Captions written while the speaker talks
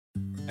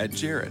At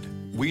Jared,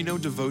 we know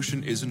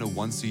devotion isn't a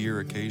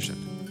once-a-year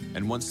occasion,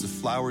 and once the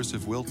flowers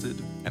have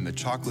wilted and the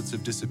chocolates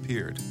have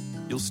disappeared,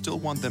 you'll still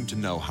want them to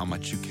know how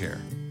much you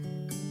care.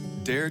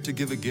 Dare to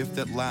give a gift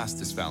that lasts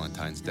this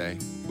Valentine's Day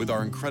with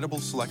our incredible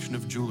selection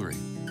of jewelry.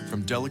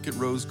 From delicate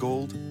rose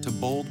gold to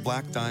bold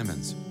black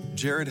diamonds,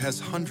 Jared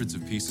has hundreds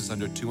of pieces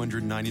under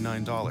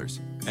 $299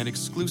 and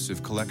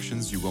exclusive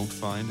collections you won't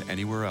find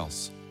anywhere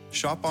else.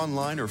 Shop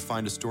online or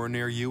find a store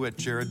near you at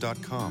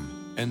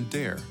jared.com and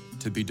dare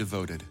to be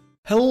devoted.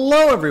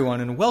 Hello, everyone,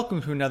 and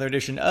welcome to another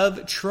edition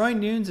of Troy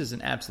Nunes is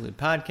an Absolute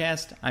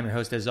Podcast. I'm your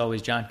host, as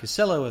always, John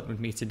Casillo. With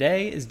me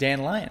today is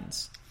Dan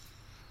Lyons.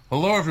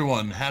 Hello,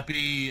 everyone.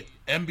 Happy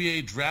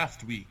NBA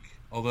Draft Week.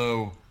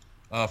 Although,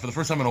 for the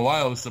first time in a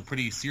while, this is a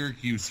pretty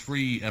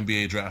Syracuse-free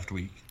NBA Draft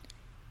Week.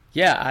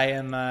 Yeah, I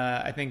am.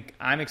 I think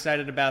I'm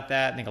excited about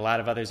that. I think a lot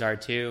of others are,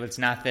 too. It's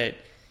not that,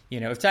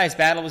 if Tyus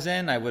Battle was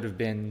in, I would have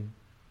been,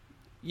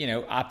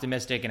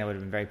 optimistic, and I would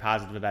have been very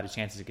positive about his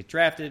chances to get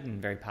drafted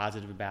and very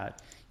positive about,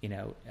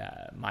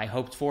 my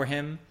hopes for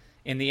him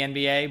in the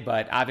NBA.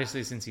 But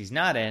obviously, since he's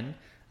not in,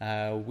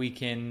 we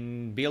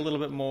can be a little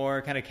bit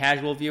more kind of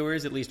casual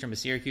viewers, at least from a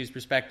Syracuse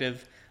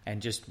perspective, and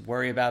just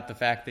worry about the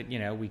fact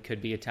that, we could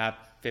be a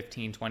top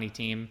 15, 20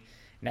 team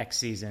next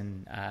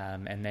season,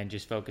 and then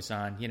just focus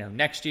on,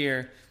 next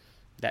year.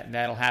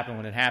 That'll happen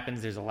when it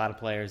happens. There's a lot of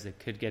players that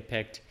could get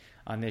picked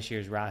on this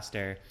year's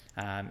roster.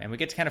 And we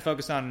get to kind of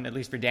focus on, at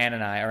least for Dan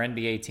and I, our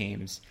NBA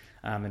teams,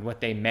 and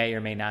what they may or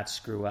may not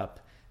screw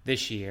up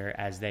this year,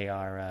 as they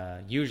are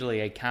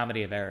usually a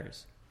comedy of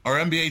errors. Our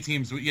NBA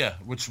teams,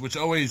 which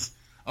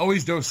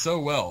always do so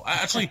well.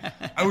 Actually,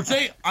 I would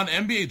say on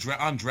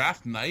on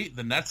draft night,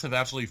 the Nets have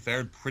actually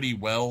fared pretty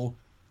well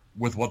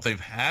with what they've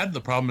had. The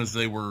problem is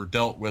they were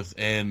dealt with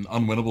an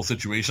unwinnable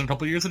situation a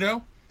couple of years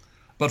ago.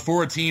 But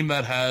for a team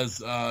that has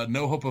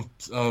no hope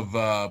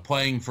of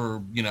playing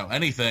for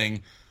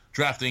anything,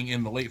 drafting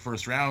in the late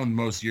first round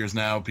most years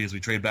now because we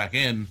trade back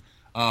in,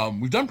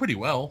 we've done pretty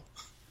well.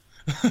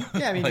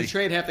 Yeah, I mean, you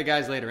trade half the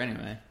guys later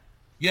anyway.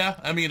 Yeah,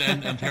 I mean,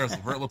 and Terrence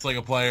LeVert looks like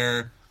a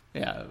player.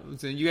 Yeah,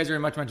 so you guys are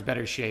in much, much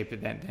better shape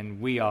than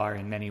we are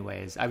in many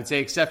ways. I would say,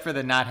 except for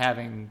the not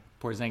having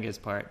Porzingis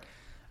part.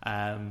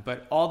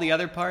 But all the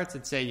other parts,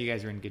 I'd say you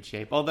guys are in good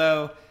shape.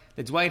 Although,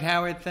 the Dwight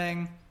Howard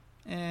thing,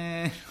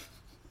 I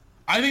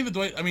think the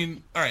Dwight, all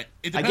right,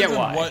 it depends I get on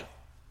why. what.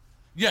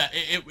 Yeah,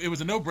 it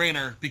was a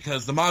no-brainer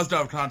because the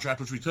Mazdov contract,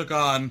 which we took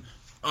on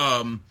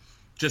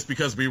just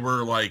because we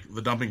were like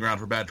the dumping ground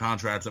for bad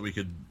contracts that we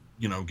could,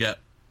 get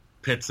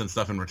picks and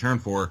stuff in return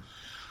for,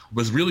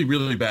 was really,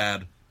 really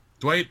bad.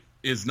 Dwight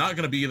is not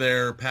going to be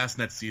there past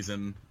next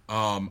season.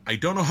 I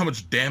don't know how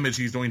much damage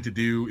he's going to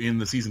do in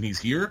the season he's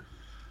here.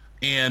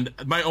 And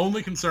my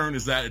only concern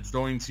is that it's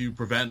going to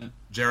prevent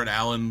Jarrett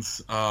Allen's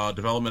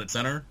development at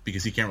center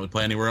because he can't really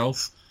play anywhere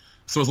else.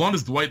 So as long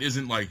as Dwight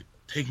isn't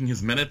taking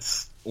his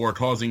minutes or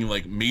causing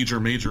major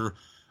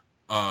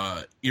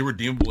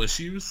irredeemable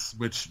issues,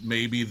 which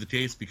may be the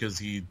case because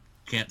he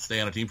can't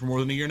stay on a team for more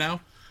than a year now.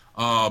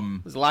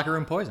 It's locker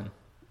room poison.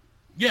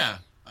 Yeah.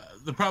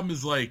 The problem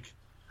is I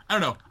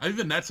don't know. I think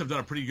the Nets have done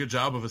a pretty good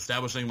job of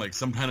establishing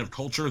some kind of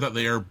culture that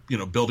they are,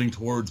 building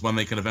towards when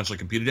they can eventually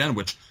compete again,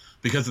 which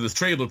because of this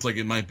trade looks like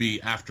it might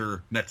be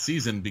after next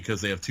season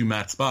because they have 2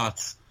 max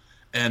spots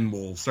and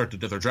will start to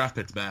get their draft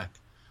picks back.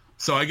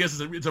 So I guess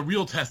it's a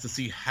real test to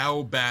see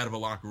how bad of a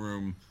locker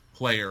room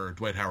player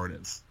Dwight Howard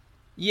is.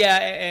 Yeah,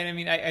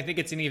 and I think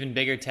it's an even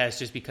bigger test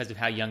just because of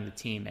how young the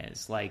team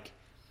is.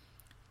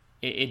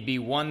 It'd be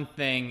one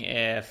thing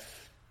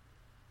if,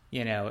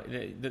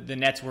 the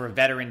Nets were a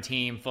veteran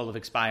team full of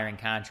expiring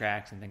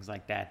contracts and things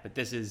like that. But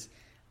this is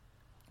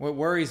what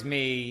worries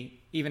me,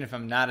 even if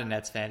I'm not a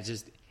Nets fan.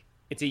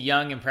 It's a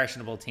young,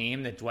 impressionable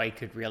team that Dwight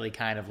could really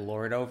kind of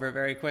lord over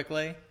very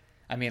quickly.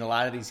 A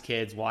lot of these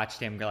kids watched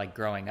him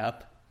growing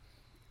up.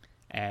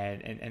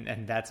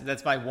 And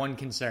that's my one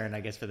concern,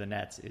 I guess, for the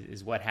Nets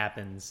is what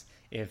happens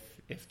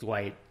if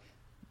Dwight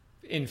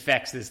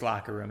infects this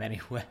locker room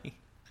anyway.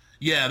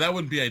 Yeah, that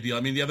wouldn't be ideal.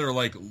 The other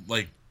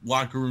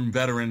locker room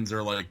veterans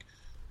are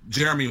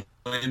Jeremy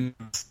Lin,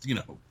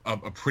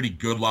 a pretty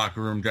good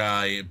locker room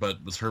guy,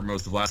 but was hurt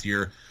most of last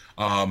year.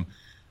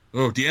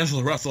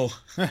 D'Angelo Russell,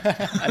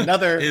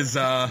 another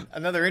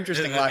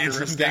interesting locker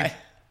room guy.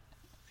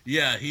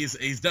 Yeah,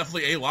 he's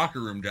definitely a locker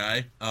room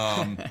guy,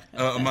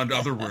 among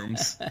other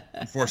rooms,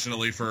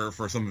 unfortunately for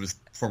some of his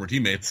former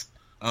teammates.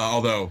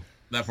 Although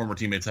that former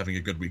teammate's having a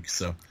good week,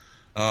 so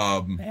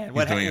man,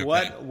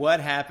 what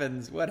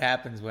happens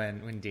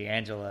when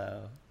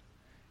D'Angelo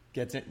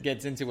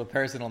gets into a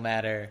personal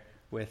matter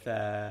with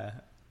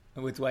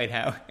Dwight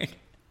Howard?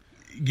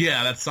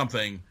 Yeah, that's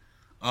something.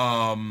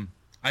 I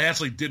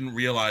actually didn't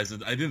realize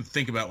it. I didn't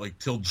think about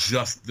till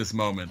just this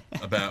moment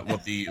about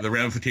what the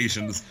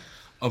ramifications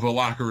of a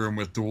locker room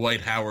with Dwight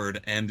Howard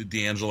and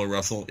D'Angelo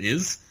Russell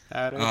is.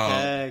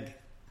 So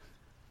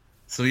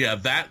yeah,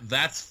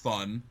 that's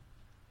fun.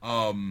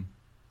 And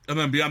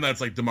then beyond that,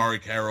 it's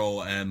Damari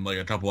Carroll and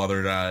a couple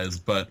other guys.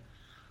 But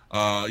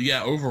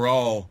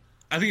overall,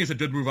 I think it's a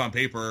good move on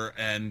paper,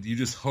 and you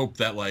just hope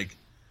that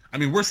I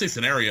mean, worst case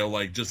scenario,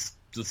 like just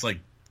like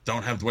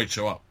don't have Dwight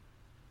show up.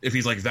 If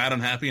he's like that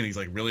unhappy and he's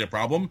like really a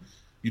problem,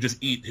 you just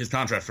eat his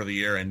contract for the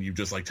year and you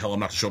just like tell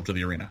him not to show up to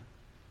the arena.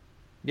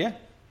 Yeah,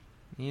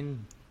 I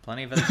mean,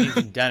 plenty of other teams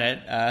have done it.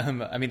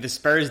 I mean, the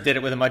Spurs did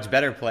it with a much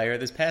better player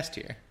this past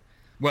year.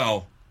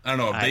 Well, I don't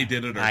know if they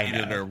did it or he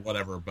did it or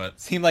whatever, but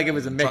it seemed like it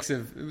was a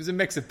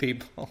mix of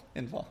people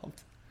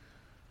involved.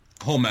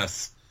 Whole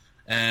mess.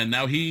 And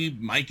now he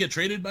might get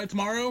traded by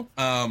tomorrow.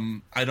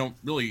 I don't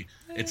really.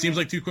 It seems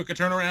like too quick a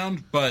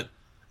turnaround, but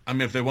I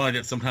mean, if they want to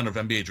get some kind of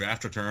NBA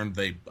draft return,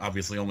 they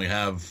obviously only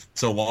have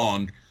so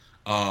long.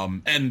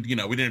 And we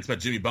didn't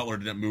expect Jimmy Butler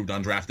to get moved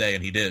on draft day,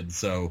 and he did.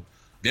 So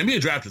the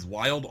NBA draft is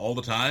wild all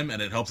the time,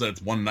 and it helps that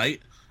it's one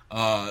night.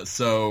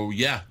 So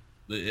yeah,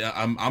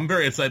 I'm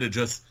very excited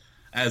just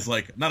as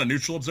like not a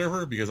neutral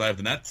observer because I have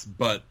the Nets,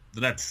 but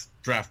the Nets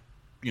draft,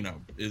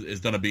 is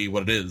going to be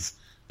what it is.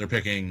 They're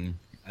picking.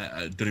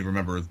 I don't even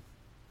remember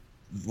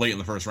late in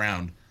the first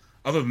round.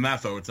 Other than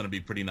that, though, it's going to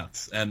be pretty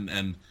nuts,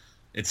 and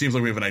it seems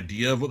like we have an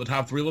idea of what the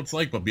top three looks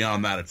like, but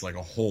beyond that, it's like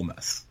a whole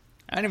mess.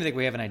 I don't even think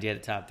we have an idea of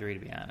the top three, to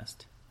be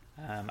honest.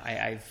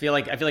 I feel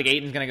like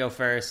Ayton's going to go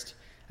first.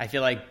 I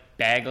feel like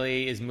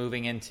Bagley is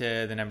moving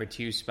into the number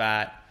 2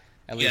 spot.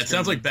 It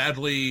sounds like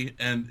Bagley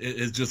and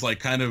is just like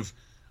kind of,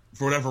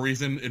 for whatever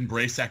reason,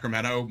 embrace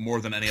Sacramento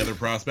more than any other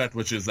prospect,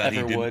 which is that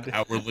he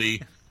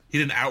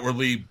didn't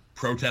outwardly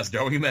protest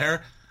going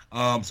there.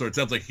 So it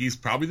sounds like he's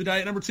probably the guy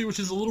at number 2, which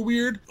is a little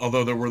weird.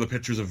 Although there were the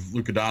pictures of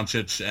Luka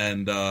Doncic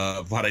and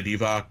Vlade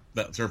Divac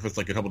that surfaced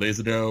like a couple days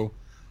ago.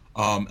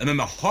 And then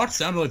the Hawks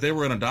sounded like they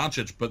were in a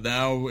Doncic, but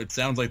now it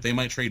sounds like they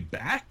might trade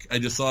back. I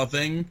just saw a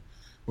thing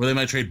where they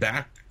might trade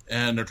back,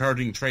 and they're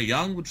targeting Trae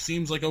Young, which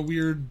seems like a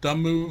weird,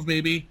 dumb move,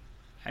 maybe.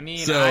 I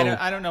mean,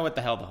 I don't know what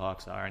the hell the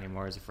Hawks are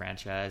anymore as a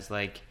franchise.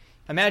 Like,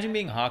 imagine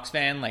being a Hawks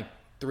fan like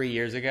 4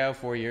 years ago,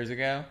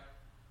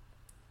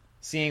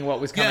 seeing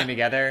what was coming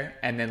together,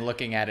 and then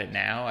looking at it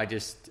now. I'd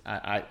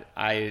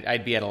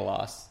be at a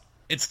loss.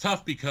 It's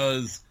tough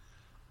because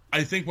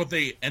I think what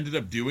they ended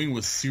up doing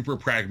was super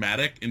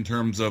pragmatic in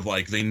terms of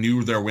like they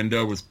knew their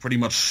window was pretty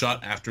much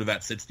shut after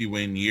that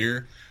 60-win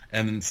year,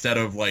 and instead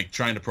of like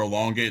trying to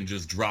prolong it and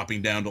just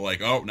dropping down to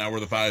like, oh, now we're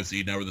the 5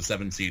 seed, now we're the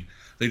 7 seed,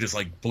 they just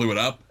like blew it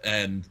up.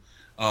 And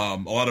a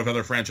lot of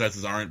other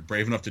franchises aren't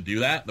brave enough to do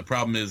that. The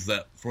problem is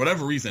that for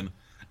whatever reason,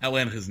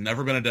 Atlanta has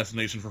never been a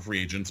destination for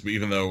free agents,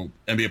 even though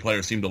NBA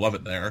players seem to love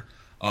it there,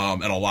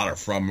 and a lot are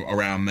from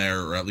around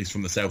there, or at least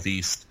from the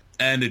Southeast.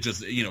 And it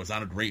just, it's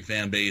not a great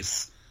fan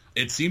base.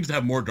 It seems to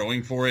have more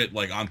going for it,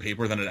 like on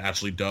paper, than it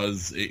actually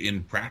does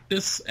in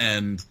practice,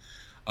 and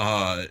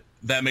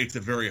that makes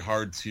it very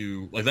hard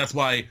to like. That's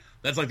like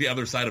the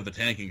other side of the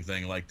tanking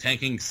thing. Like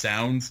tanking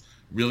sounds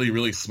really,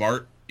 really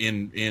smart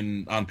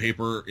in on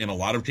paper in a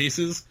lot of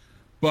cases,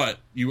 but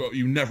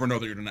you never know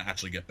that you're going to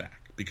actually get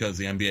back because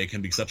the NBA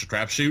can be such a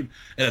crapshoot,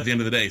 and at the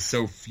end of the day,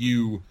 so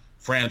few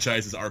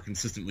franchises are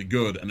consistently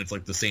good, and it's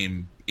like the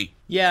same 8.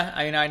 Yeah,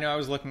 I know. I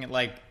was looking at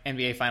like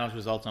NBA Finals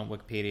results on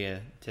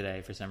Wikipedia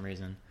today for some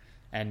reason.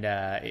 And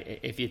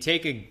if you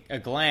take a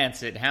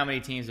glance at how many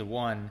teams have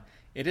won,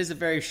 it is a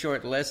very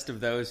short list of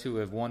those who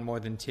have won more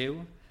than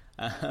 2.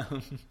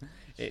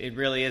 It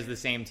really is the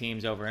same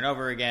teams over and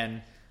over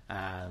again.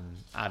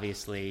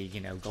 Obviously,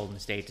 Golden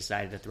State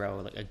decided to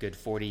throw a good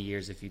 40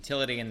 years of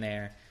futility in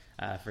there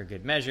for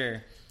good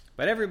measure.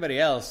 But everybody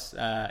else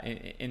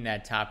in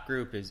that top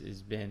group has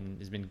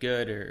been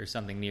good or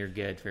something near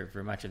good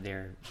for much of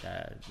their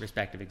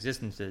respective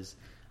existences.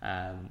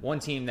 One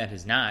team that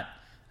has not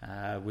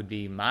would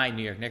be my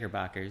New York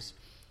Knickerbockers,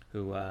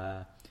 who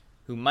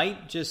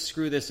might just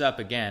screw this up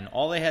again.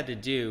 All they had to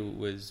do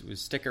was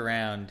stick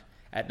around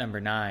at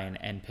number 9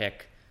 and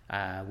pick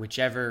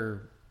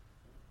whichever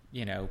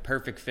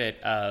perfect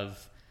fit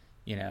of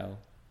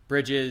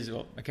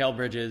Mikal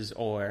Bridges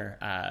or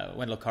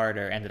Wendell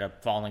Carter ended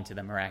up falling to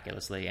them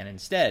miraculously, and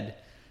instead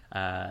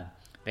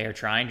they are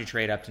trying to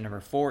trade up to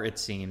number 4, it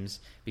seems,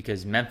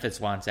 because Memphis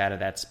wants out of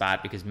that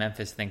spot because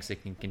Memphis thinks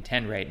it can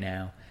contend right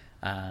now.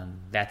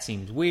 That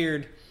seems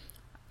weird,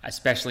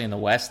 especially in the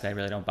West. I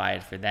really don't buy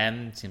it for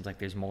them. It seems like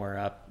there's more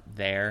up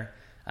there.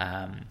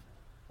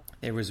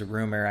 There was a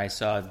rumor I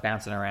saw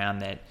bouncing around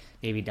that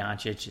maybe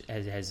Doncic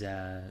has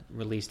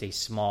released a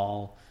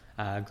small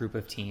group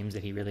of teams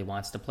that he really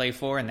wants to play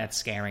for, and that's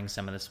scaring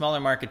some of the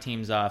smaller market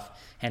teams off,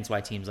 hence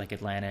why teams like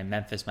Atlanta and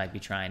Memphis might be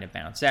trying to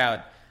bounce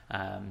out.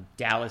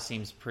 Dallas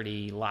seems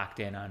pretty locked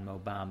in on Mo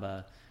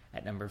Bamba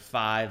at number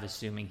 5,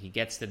 assuming he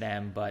gets to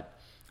them, but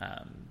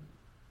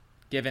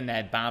given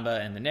that Bamba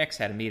and the Knicks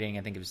had a meeting,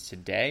 I think it was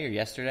today or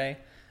yesterday,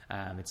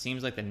 it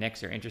seems like the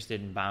Knicks are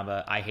interested in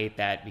Bamba. I hate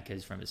that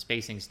because from a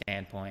spacing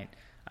standpoint,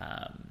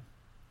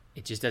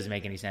 it just doesn't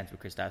make any sense with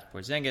Kristaps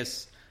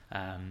Porzingis.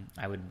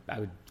 I would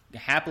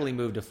happily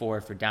move to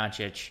 4 for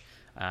Doncic.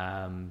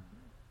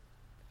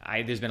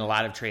 There's been a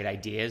lot of trade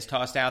ideas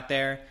tossed out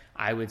there.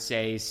 I would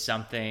say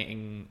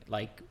something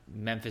like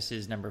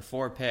Memphis's number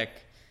 4 pick.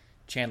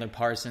 Chandler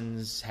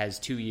Parsons has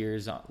 2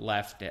 years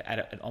left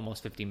at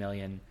almost $50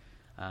 million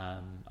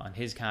on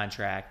his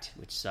contract,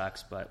 which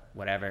sucks, but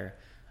whatever.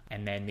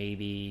 and then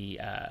maybe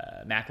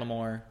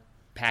Macklemore,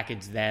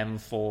 package them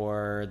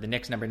for the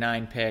Knicks number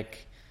 9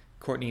 pick,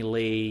 Courtney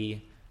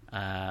Lee,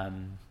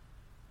 and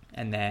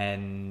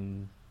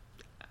then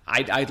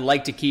I'd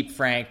like to keep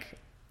Frank.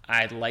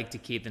 I'd like to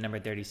keep the number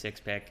 36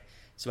 pick.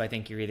 So I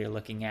think you're either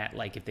looking at,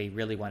 like, if they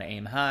really want to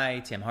aim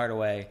high, Tim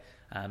Hardaway.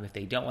 If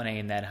they don't want to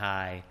aim that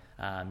high,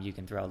 you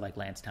can throw like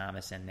Lance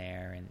Thomas in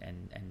there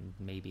and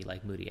maybe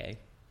like Moutier.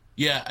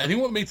 Yeah, I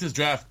think what makes this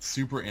draft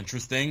super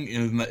interesting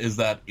is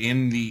that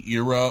in the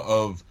era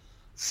of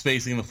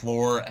spacing the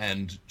floor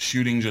and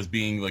shooting just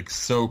being like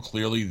so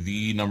clearly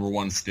the number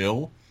one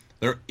still,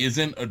 there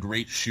isn't a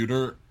great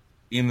shooter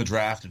in the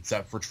draft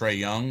except for Trae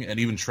Young. And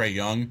even Trae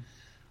Young,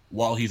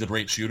 while he's a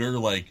great shooter,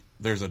 like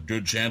there's a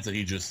good chance that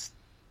he just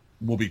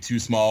will be too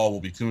small, will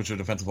be too much of a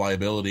defensive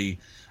liability,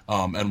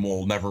 and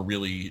will never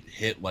really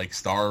hit like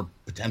star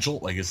potential,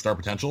 like his star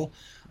potential.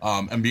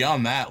 And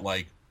beyond that,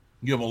 like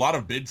you have a lot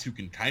of bigs who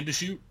can kind of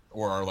shoot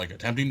or are like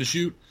attempting to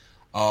shoot.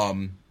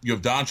 You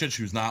have Doncic,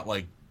 who's not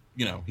like,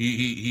 you know,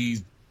 he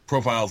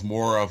profiles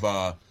more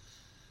of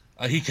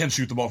he can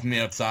shoot the ball from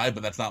the outside,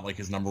 but that's not like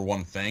his number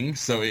one thing.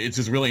 So it's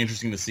just really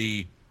interesting to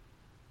see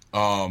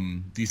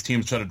these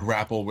teams try to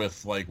grapple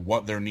with like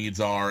what their needs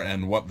are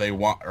and what they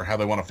want or how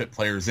they want to fit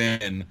players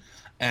in.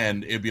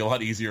 And it'd be a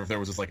lot easier if there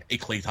was just like a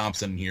Klay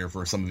Thompson here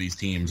for some of these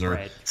teams, or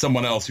right,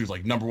 someone else who's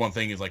like number one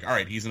thing is like, all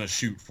right, he's going to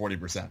shoot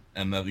 40%,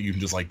 and then you can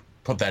just like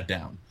put that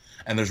down.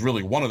 And there's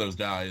really one of those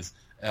guys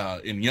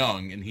in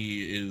Young, and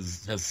he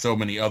has so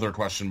many other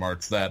question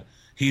marks that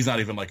he's not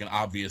even like an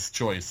obvious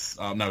choice.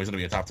 Now he's going to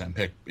be a top 10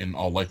 pick in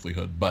all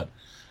likelihood, but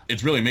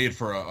it's really made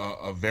for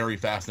a very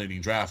fascinating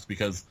draft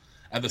because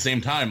at the same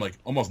time, like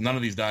almost none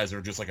of these guys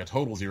are just like a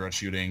total zero at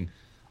shooting,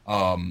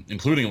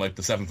 including like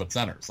the 7-foot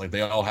centers. Like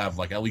they all have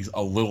like at least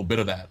a little bit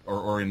of that,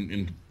 or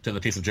in to the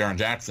case of Jaren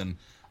Jackson,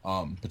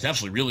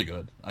 potentially really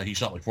good. He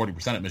shot like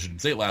 40% at Michigan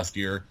State last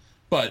year,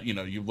 but you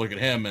know, you look at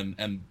him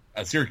and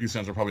as Syracuse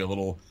fans are probably a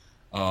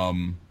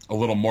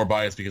little more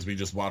biased because we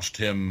just watched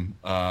him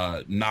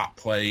not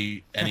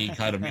play any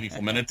kind of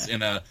meaningful minutes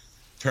in a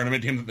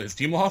tournament game that his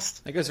team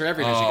lost. That goes for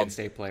every Michigan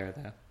State player,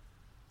 though.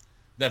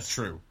 That's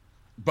true.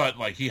 But,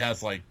 like, he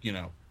has, like, you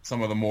know,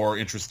 some of the more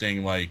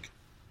interesting, like,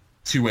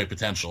 two-way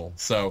potential.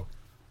 So,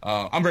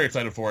 I'm very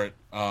excited for it,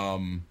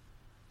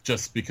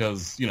 just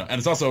because, you know, and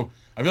it's also,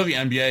 I feel like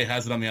the NBA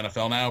has it on the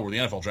NFL now, where the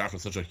NFL draft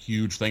was such a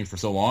huge thing for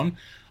so long.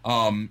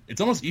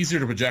 It's almost easier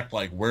to project,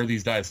 like, where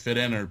these guys fit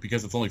in, or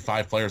because it's only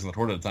 5 players in the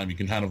tournament at a time, you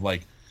can kind of,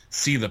 like,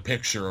 see the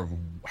picture of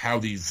how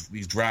these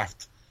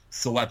draft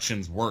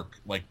selections work,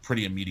 like,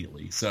 pretty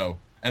immediately. So,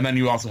 and then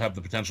you also have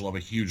the potential of a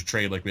huge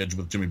trade like we had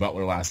with Jimmy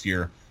Butler last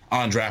year,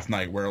 on draft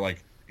night, where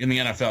like in the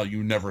NFL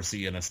you never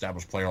see an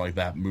established player like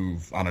that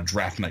move on a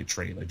draft night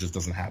trade. It just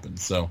doesn't happen.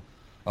 So,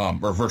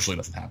 or virtually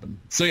doesn't happen.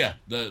 So yeah,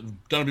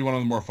 gonna be one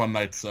of the more fun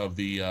nights of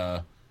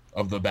the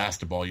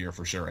basketball year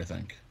for sure, I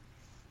think.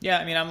 Yeah,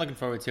 I mean, I'm looking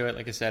forward to it.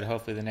 Like I said,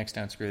 hopefully the Knicks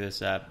don't screw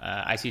this up.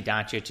 I see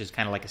Doncic as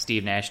kind of like a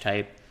Steve Nash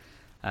type,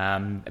 a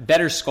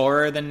better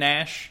scorer than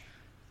Nash,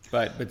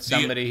 but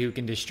somebody who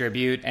can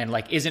distribute and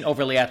like isn't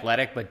overly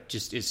athletic, but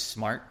just is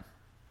smart.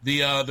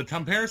 The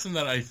comparison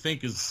that I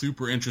think is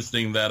super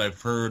interesting that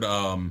I've heard,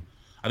 I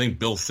think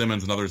Bill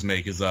Simmons and others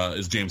make is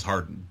James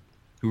Harden,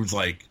 who's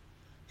like,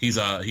 he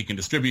can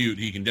distribute,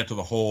 he can get to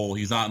the hole,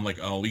 he's not like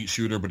an elite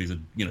shooter, but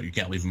you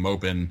can't leave him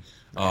open,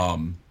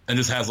 and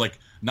just has like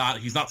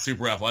he's not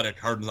super athletic.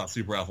 Harden's not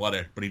super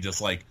athletic, but he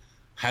just like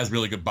has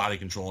really good body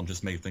control and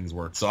just make things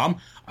work. So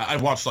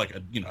I've watched like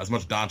as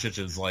much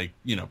Doncic as like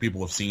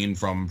people have seen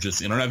from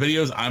just internet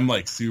videos. I'm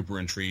like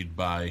super intrigued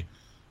by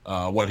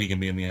what he can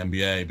be in the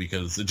NBA,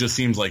 because it just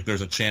seems like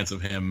there's a chance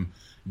of him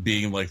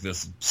being like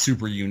this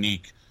super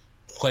unique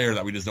player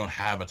that we just don't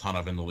have a ton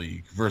of in the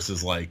league,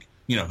 versus like,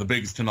 the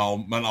bigs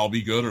might all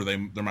be good, or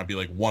there might be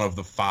like one of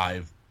the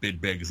 5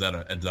 big bigs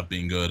that ends up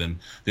being good, and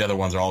the other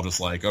ones are all just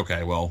like,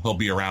 okay, well, he'll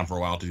be around for a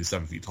while because he's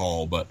 7 feet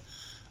tall. But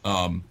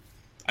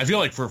I feel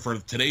like for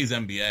today's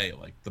NBA,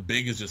 like the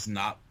big is just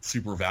not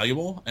super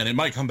valuable, and it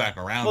might come back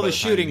around. Well, the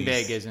shooting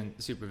big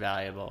isn't super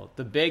valuable.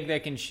 The big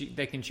that can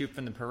shoot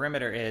from the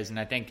perimeter is, and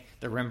I think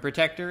the rim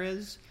protector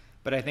is.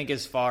 But I think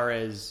as far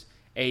as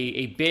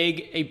a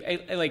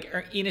big, like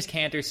Enes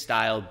Kanter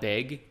style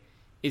big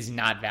is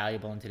not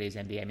valuable in today's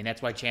NBA. I mean,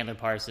 that's why Chandler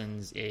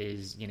Parsons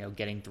is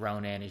getting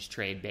thrown in as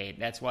trade bait.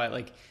 That's why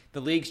like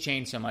the league's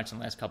changed so much in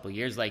the last couple of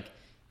years. Like,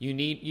 You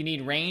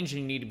need range,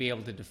 and you need to be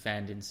able to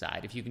defend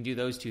inside. If you can do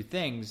those two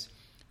things,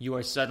 you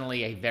are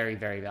suddenly a very,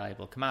 very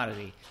valuable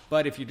commodity.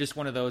 But if you're just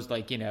one of those,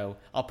 like,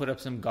 I'll put up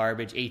some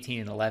garbage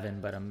 18 and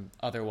 11, but I'm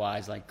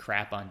otherwise like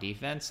crap on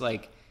defense,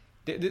 like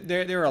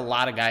there are a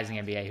lot of guys in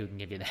the NBA who can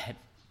give you that.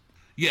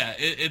 Yeah,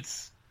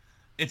 it's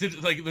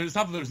like there's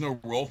not that there's no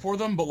role for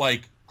them, but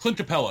like Clint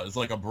Capella is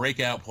like a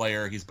breakout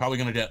player. He's probably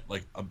going to get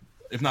like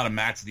if not a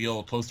max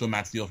deal, close to a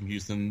max deal from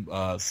Houston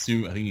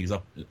soon. I think he's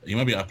up. He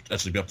might be up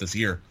this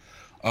year.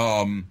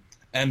 And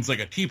it's like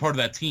a key part of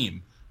that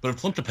team. But if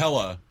Clint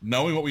Capella,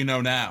 knowing what we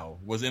know now,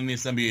 was in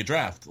this NBA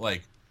draft,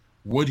 like,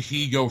 would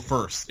he go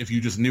first if you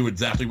just knew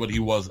exactly what he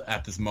was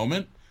at this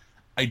moment?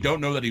 I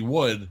don't know that he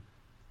would.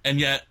 And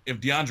yet,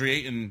 if DeAndre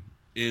Ayton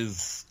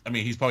is, I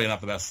mean, he's probably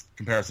not the best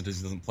comparison because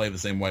he doesn't play the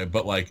same way,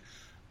 but like,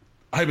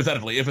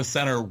 hypothetically, if a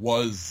center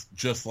was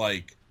just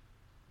like,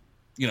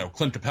 you know,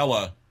 Clint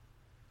Capella,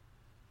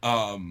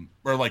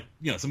 or like,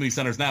 you know, some of these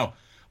centers now,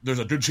 there's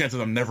a good chance of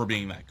them never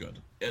being that good.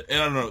 I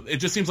don't know. It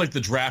just seems like the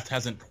draft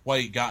hasn't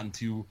quite gotten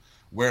to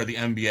where the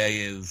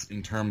NBA is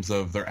in terms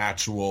of their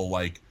actual,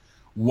 like,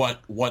 what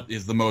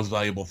is the most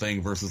valuable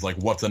thing versus, like,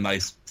 what's a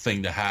nice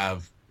thing to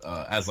have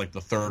as, like,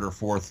 the third or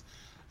fourth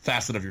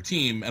facet of your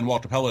team. And while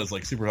Capella is,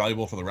 like, super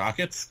valuable for the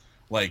Rockets,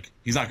 like,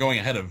 he's not going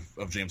ahead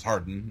of James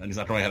Harden, and he's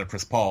not going ahead of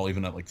Chris Paul,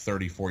 even at, like,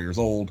 34 years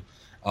old.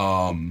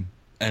 And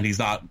he's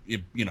not,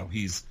 you know,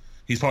 he's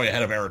probably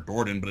ahead of Eric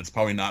Gordon, but it's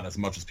probably not as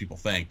much as people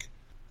think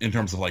in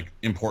terms of, like,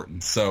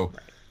 importance. So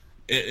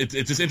it's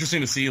just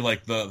interesting to see,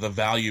 like, the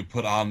value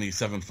put on these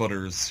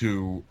 7-footers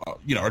who,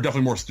 you know, are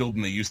definitely more skilled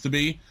than they used to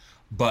be,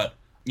 but,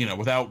 you know,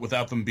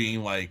 without them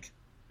being, like,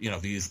 you know,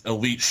 these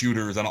elite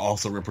shooters and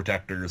also rim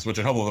protectors, which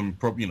a couple of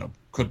them, you know,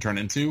 could turn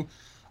into.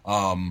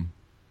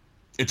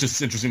 It's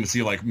just interesting to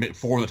see, like,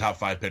 4 of the top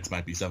 5 picks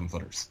might be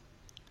 7-footers.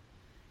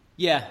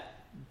 Yeah,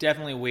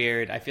 definitely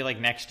weird. I feel like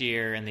next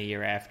year and the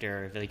year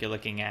after, I feel like you're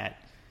looking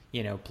at,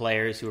 you know,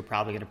 players who are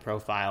probably going to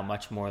profile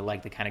much more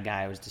like the kind of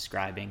guy I was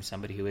describing,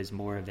 somebody who is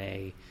more of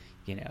a,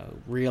 you know,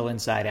 real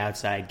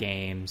inside-outside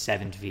game,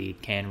 7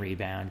 feet, can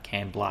rebound,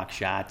 can block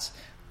shots,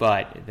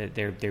 but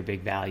their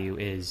big value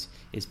is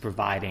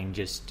providing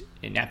just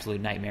an absolute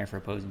nightmare for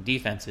opposing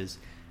defenses.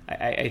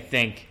 I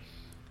think,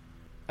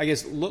 I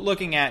guess,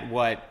 looking at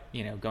what,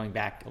 you know, going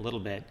back a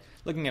little bit,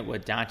 looking at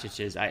what Doncic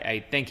is,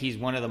 I think he's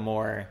one of the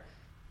more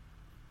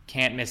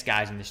can't-miss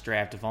guys in this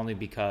draft, if only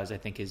because I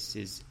think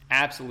his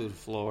absolute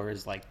floor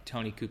is like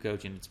Tony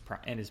Kukoc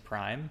in his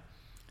prime.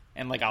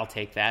 And, like, I'll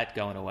take that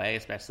going away,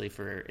 especially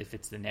if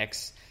it's the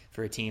Knicks,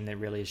 for a team that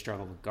really has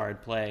struggled with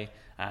guard play.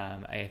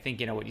 I think,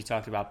 you know, what you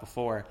talked about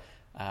before,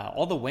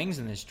 all the wings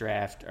in this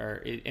draft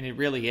and it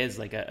really is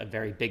like a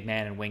very big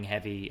man and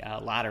wing-heavy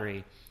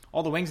lottery.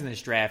 All the wings in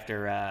this draft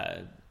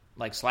are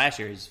like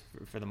slashers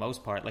for the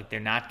most part. Like,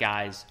 they're not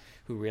guys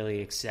who really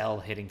excel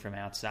hitting from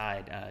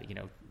outside, you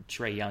know,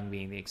 Trae Young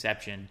being the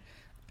exception.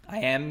 I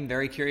am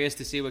very curious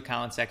to see what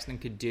Colin Sexton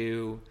could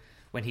do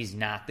when he's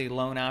not the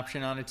lone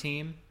option on a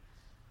team,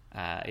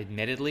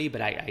 admittedly,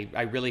 but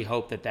I really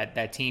hope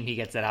that team he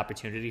gets that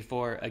opportunity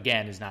for,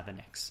 again, is not the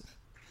Knicks.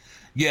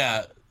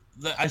 Yeah,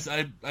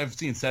 I've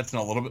seen Sexton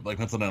a little bit, like,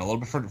 penciled in a little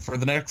bit for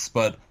the Knicks,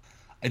 but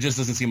it just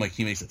doesn't seem like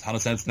he makes a ton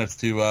of sense next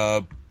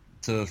to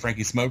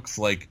Frankie Smokes.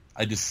 Like,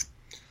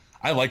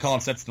 I like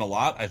Colin Sexton a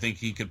lot. I think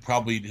he'll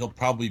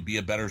probably be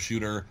a better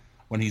shooter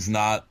when he's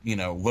not, you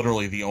know,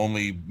 literally the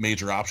only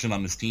major option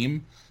on his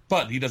team,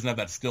 but he doesn't have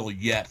that skill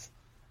yet.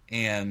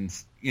 And,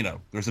 you know,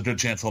 there's a good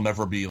chance he'll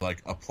never be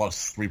like a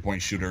plus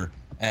 3-point shooter.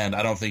 And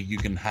I don't think you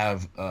can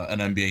have an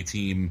NBA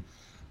team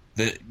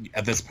that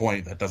at this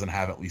point that doesn't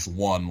have at least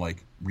one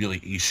like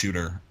really ace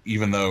shooter,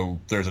 even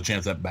though there's a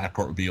chance that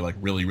backcourt would be like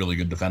really, really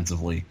good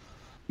defensively.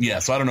 Yeah.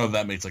 So I don't know if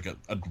that makes like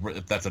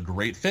if that's a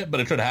great fit,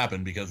 but it could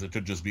happen because it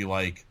could just be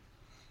like,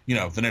 you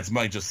know, the Knicks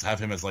might just have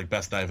him as like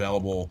best guy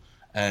available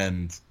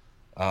and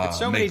but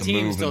so many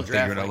teams still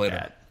draft like later.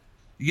 That.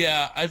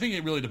 Yeah, I think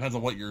it really depends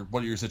on what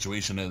your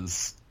situation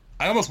is.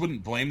 I almost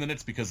wouldn't blame the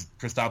Knicks because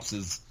Kristaps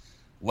is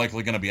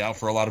likely going to be out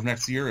for a lot of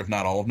next year, if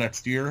not all of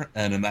next year,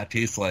 and in that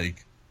case,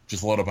 like,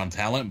 just load up on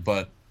talent.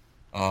 But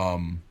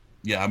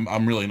yeah,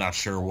 I'm really not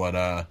sure what.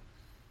 I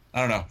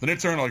don't know. The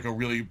Knicks are in like a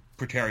really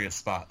precarious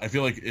spot. I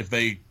feel like if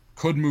they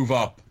could move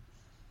up,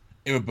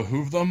 it would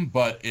behoove them,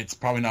 but it's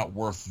probably not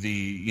worth the,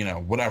 you know,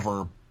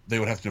 whatever they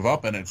would have to give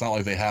up, and it's not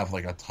like they have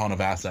like a ton of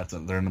assets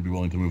that they're going to be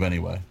willing to move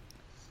anyway.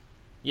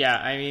 Yeah,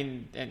 I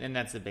mean, and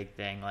that's the big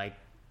thing. Like,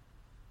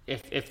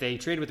 if they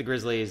trade with the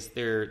Grizzlies,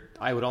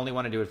 I would only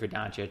want to do it for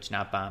Doncic,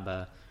 not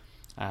Bamba.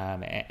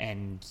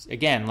 And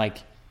again, like,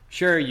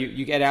 sure,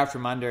 you get out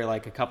from under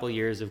like a couple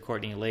years of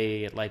Courtney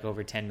Lee at like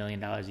over $10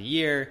 million a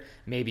year.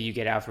 Maybe you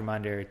get out from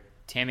under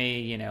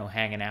Timmy, you know,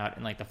 hanging out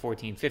in like the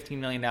 $14-15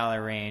 million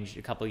range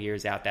a couple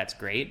years out. That's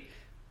great.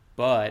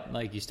 But,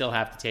 like, you still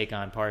have to take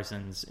on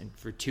Parsons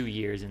for 2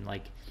 years, and,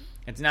 like,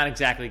 it's not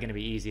exactly going to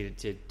be easy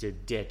to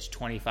ditch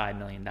 $25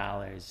 million,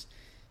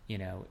 you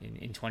know,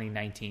 in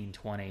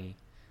 2019-20,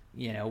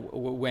 you know,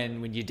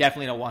 when you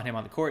definitely don't want him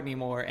on the court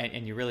anymore,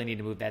 and you really need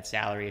to move that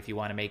salary if you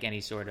want to make any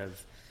sort of,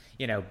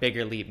 you know,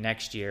 bigger leap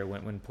next year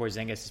when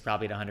Porzingis is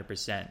probably at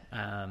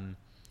 100%.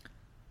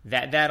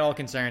 That all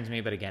concerns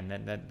me, but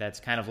again, that's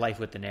kind of life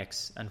with the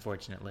Knicks,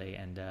 unfortunately,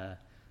 and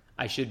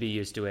I should be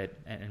used to it,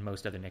 and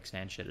most other Knicks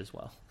fans should as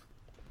well.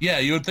 Yeah,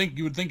 you would think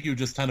you would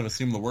just kind of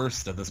assume the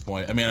worst at this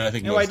point. I mean, I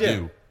think most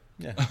do.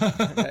 Yeah,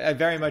 I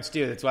very much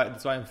do. That's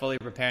why I'm fully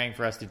preparing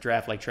for us to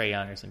draft like Trae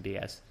Young or some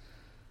BS,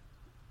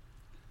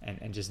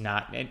 and just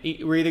not. And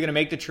we're either going to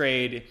make the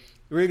trade.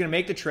 We're going to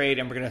make the trade,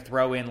 and we're going to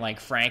throw in like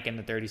Frank in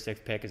the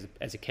 36th pick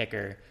as a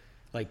kicker,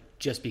 like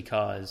just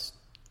because.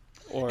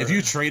 Or, if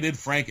you traded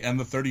Frank and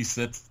the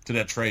 36th to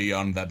that Trae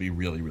Young, that'd be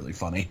really, really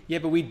funny. Yeah,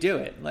 but we do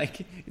it.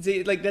 Like,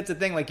 see, like that's the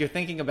thing. Like, you're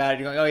thinking about it.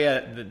 You're going, oh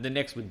yeah, the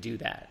Knicks would do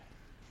that.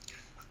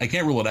 I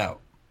can't rule it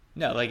out.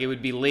 No, like it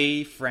would be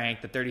Lee,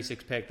 Frank, the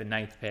 36th pick, the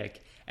 9th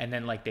pick, and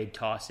then like they'd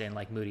toss in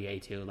like Moutier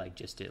too, like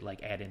just to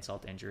like add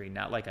insult to injury.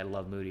 Not like I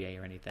love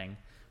Moutier or anything,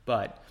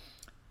 but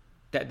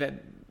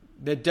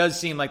that does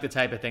seem like the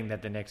type of thing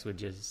that the Knicks would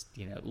just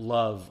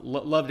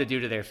love to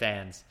do to their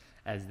fans,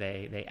 as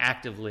they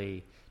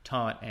actively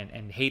taunt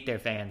and hate their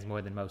fans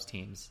more than most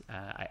teams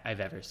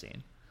I've ever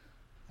seen.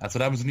 That's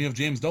what happens when you have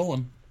James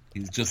Dolan.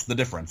 He's just the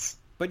difference.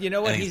 But you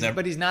know what?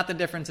 He's not the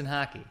difference in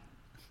hockey.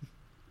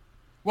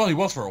 Well, he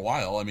was for a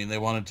while. I mean, they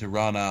wanted to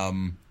run.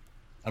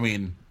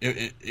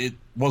 It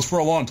was for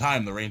a long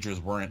time. The Rangers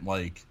weren't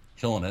like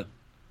killing it.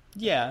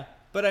 Yeah,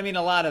 but I mean,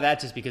 a lot of that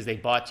just because they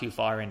bought too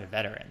far into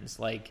veterans.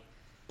 Like,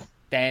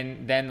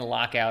 then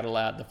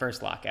the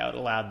first lockout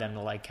allowed them to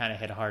like kind of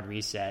hit a hard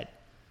reset.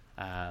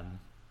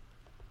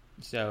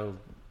 So,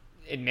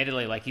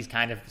 admittedly, like he's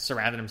kind of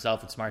surrounded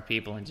himself with smart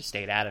people and just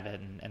stayed out of it.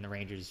 And the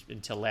Rangers,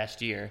 until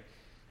last year,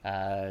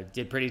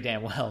 did pretty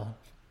damn well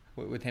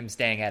with him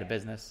staying out of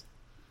business.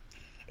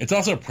 It's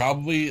also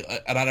probably,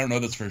 and I don't know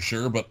this for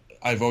sure, but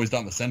I've always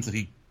gotten the sense that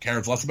he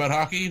cares less about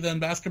hockey than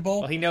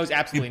basketball. Well, he knows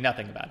absolutely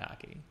nothing about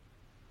hockey.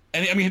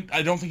 And I mean,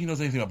 I don't think he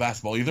knows anything about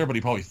basketball either, but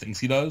he probably thinks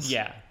he does.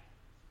 Yeah.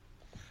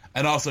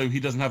 And also, he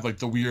doesn't have like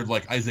the weird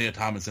like Isaiah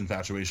Thomas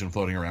infatuation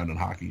floating around in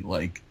hockey,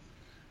 like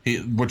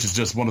which is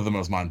just one of the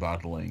most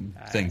mind-boggling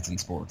things in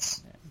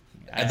sports.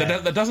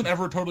 That doesn't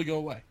ever totally go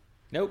away.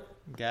 Nope.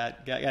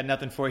 Got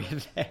nothing for you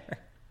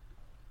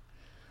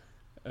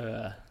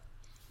there.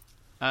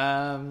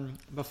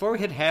 Before we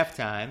hit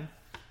halftime,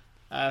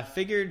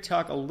 figured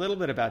talk a little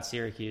bit about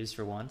Syracuse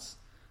for once,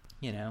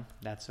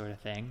 that sort of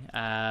thing,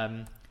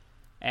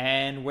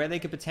 and where they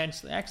could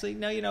potentially. Actually,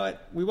 no, you know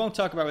what? We won't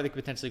talk about where they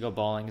could potentially go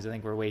bowling because I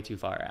think we're way too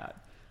far out.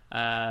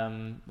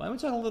 Why don't we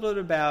talk a little bit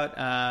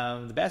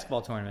about the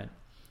basketball tournament?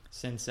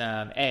 Since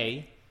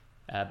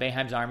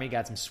Boeheim's Army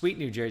got some sweet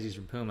new jerseys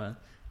from Puma,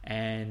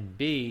 and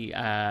B,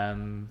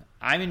 I'm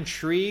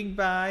intrigued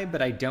by,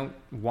 but I don't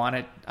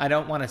want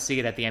to see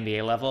it at the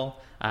NBA level.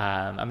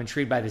 I'm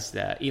intrigued by this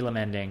Elam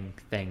ending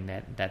thing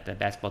that the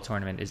basketball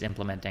tournament is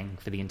implementing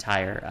for the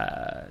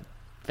entire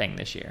thing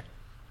this year.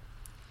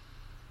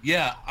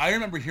 Yeah, I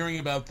remember hearing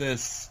about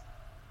this.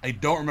 I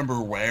don't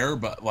remember where,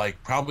 but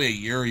like probably a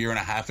year and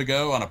a half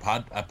ago on a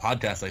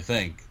podcast. I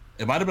think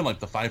it might have been like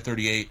the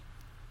 538,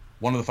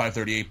 one of the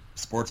 538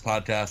 sports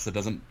podcasts that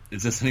doesn't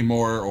exist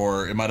anymore,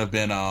 or it might have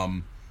been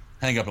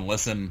Hang Up and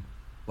Listen,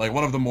 like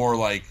one of the more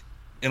like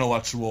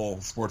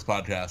intellectual sports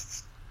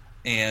podcasts.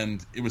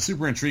 And it was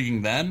super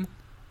intriguing then,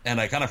 and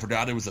I kind of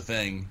forgot it was a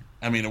thing.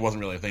 I mean, it wasn't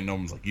really a thing; no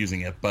one was like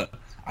using it, but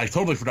I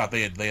totally forgot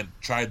they had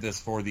tried this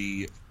for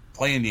the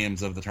play-in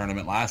games of the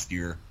tournament last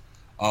year.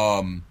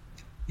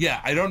 Yeah,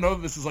 I don't know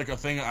if this is like a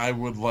thing I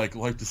would like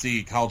to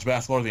see college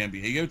basketball or the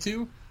NBA go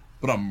to,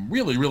 but I'm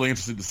really, really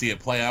interested to see it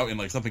play out in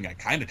like something I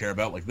kind of care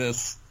about, like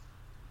this.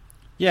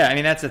 Yeah, I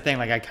mean that's the thing.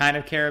 Like I kind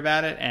of care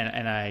about it,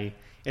 and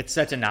it's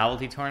such a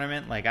novelty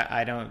tournament. Like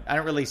I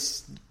don't really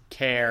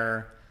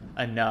care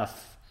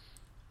enough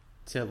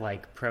to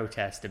like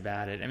protest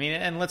about it. I mean,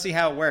 and let's see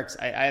how it works.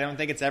 I don't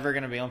think it's ever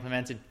going to be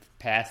implemented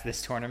past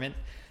this tournament.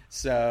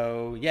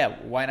 So yeah,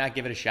 why not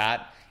give it a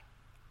shot?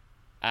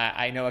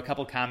 I know a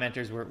couple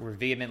commenters were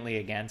vehemently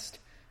against,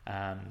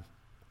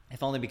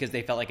 if only because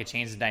they felt like it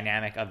changed the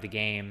dynamic of the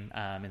game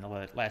in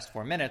the last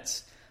 4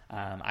 minutes.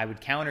 I would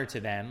counter to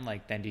them,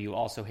 like, then do you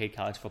also hate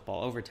college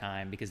football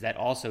overtime? Because that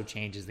also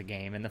changes the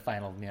game in the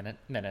final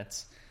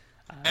minutes.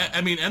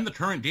 I mean, and the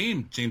current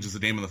game changes the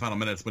game in the final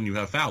minutes when you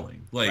have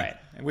fouling. Like, right,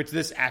 which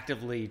this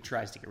actively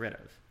tries to get rid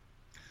of.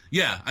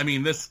 Yeah, I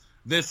mean, it's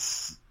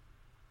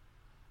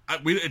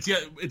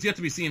yet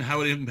to be seen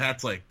how it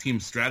impacts, like, team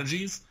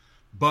strategies,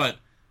 but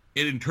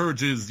it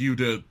encourages you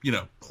to,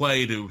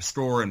 play to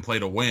score and play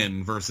to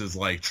win versus,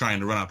 like, trying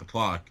to run out the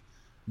clock,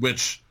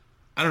 which,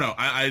 I don't know,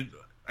 I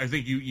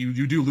think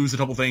you do lose a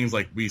couple things.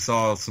 Like, we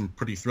saw some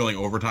pretty thrilling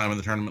overtime in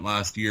the tournament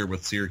last year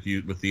with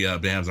Syracuse, with the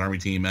Boeheim's Army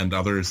team and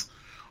others.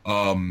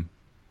 I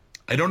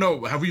don't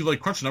know. Have we, like,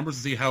 crunched numbers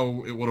to see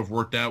how it would have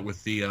worked out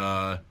with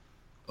the,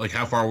 like,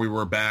 how far we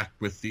were back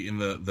with in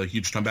the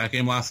huge comeback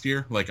game last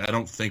year? Like, I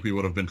don't think we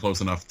would have been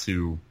close enough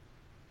to...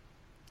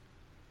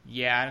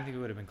 Yeah, I don't think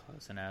we would have been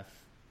close enough.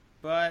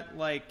 But,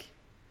 like,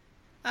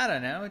 I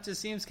don't know. It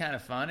just seems kind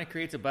of fun. It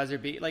creates a buzzer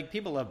beat. Like,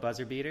 people love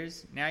buzzer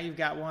beaters. Now you've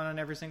got one on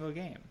every single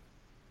game.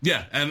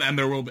 Yeah, and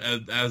there will,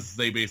 as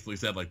they basically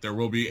said, like, there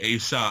will be a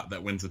shot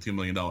that wins the $2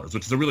 million,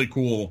 which is a really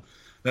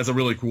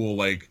cool,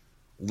 like,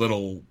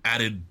 little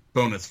added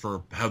bonus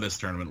for how this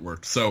tournament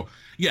works. So,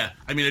 yeah,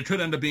 I mean, it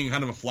could end up being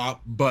kind of a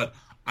flop, but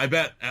I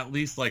bet at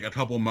least, like, a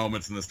couple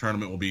moments in this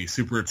tournament will be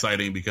super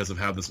exciting because of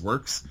how this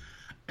works.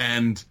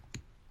 And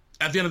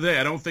at the end of the day,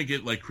 I don't think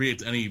it, like,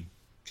 creates any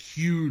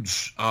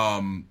huge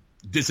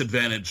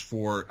disadvantage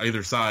for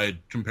either side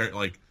compared,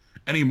 like,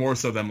 any more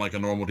so than, like, a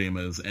normal game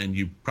is. And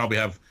you probably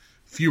have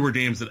fewer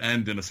games that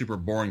end in a super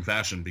boring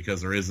fashion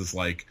because there is this,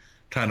 like,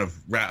 kind of,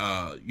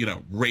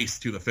 race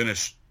to the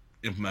finish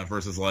implement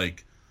versus,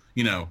 like,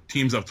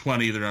 teams up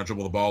 20, they're going to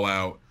dribble the ball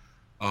out.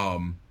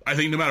 I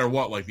think no matter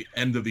what, like, the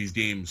end of these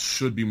games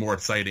should be more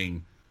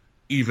exciting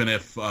even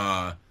if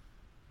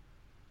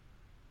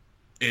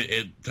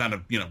it kind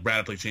of,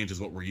 radically changes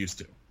what we're used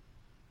to.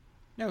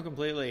 No,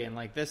 completely. And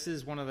like, this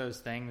is one of those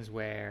things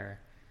where,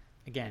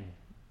 again,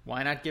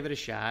 why not give it a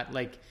shot?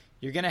 Like,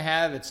 you're going to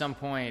have at some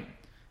point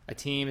a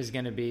team is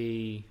going to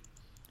be,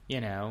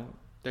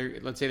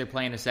 let's say they're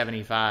playing a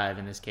 75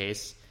 in this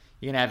case.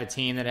 You're going to have a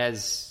team that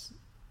has,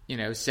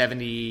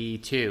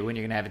 72, and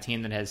you're going to have a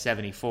team that has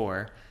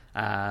 74.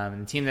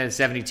 And the team that has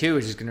 72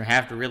 is just going to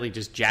have to really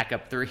just jack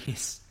up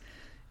threes,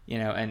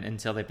 and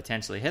until they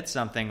potentially hit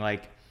something.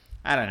 Like,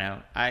 I don't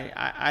know.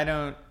 I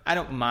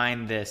don't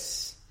mind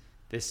this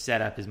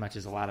setup as much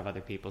as a lot of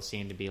other people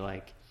seem to be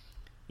like,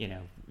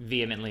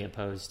 vehemently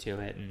opposed to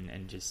it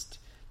and just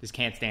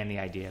can't stand the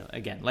idea.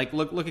 Again, like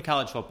look at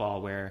college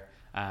football where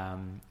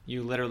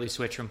you literally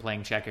switch from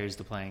playing checkers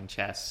to playing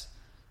chess,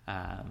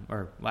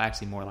 or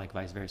actually more like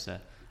vice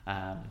versa.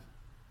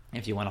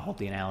 If you want to hold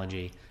the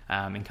analogy,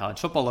 in college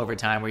football over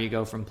time, where you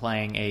go from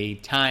playing a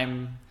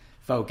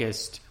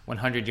time-focused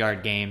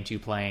 100-yard game to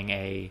playing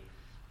a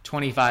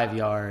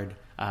 25-yard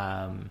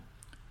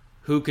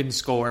who can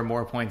score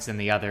more points than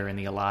the other in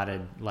the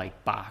allotted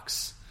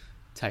box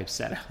type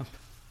setup.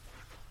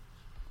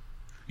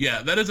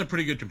 Yeah, that is a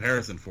pretty good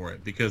comparison for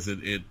it, because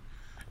it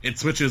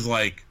switches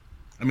I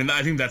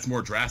think that's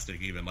more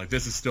drastic even. Like,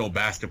 this is still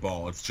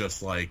basketball. It's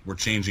just we're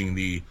changing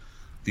the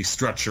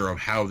structure of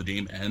how the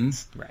game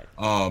ends. Right.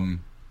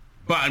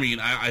 But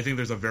I think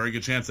there's a very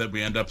good chance that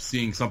we end up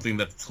seeing something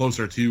that's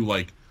closer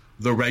to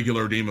the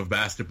regular game of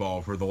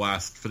basketball for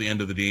the end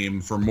of the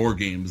game for more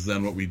games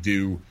than what we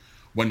do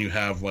when you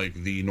have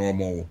the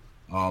normal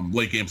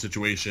late game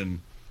situation.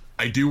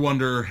 I do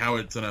wonder how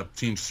it's going to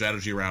change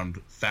strategy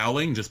around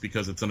fouling, just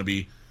because it's going to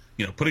be,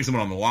 putting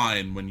someone on the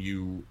line when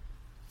you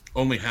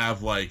only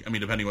have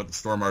depending what the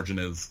score margin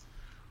is,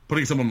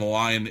 putting someone on the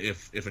line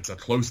if it's a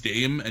close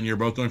game and you're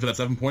both going for that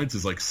 7 points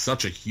is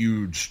such a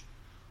huge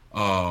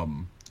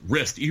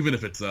risk, even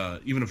if it's a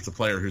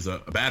player who's a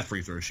bad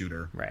free throw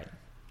shooter. Right.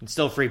 It's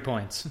still free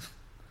points.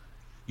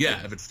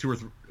 Yeah, if it's 2 or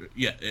 3,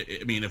 yeah,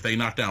 if they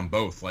knock down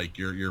both,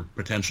 you're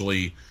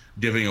potentially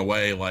giving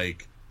away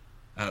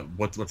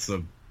what's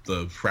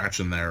the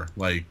fraction there,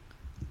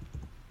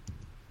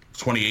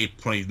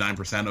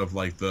 29% of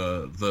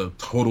the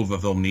total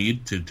that they'll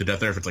need to get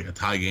there if it's a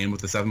tie game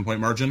with a 7-point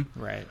margin.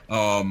 Right.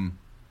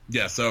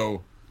 Yeah.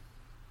 So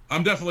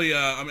I'm definitely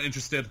I'm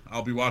interested.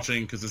 I'll be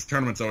watching because this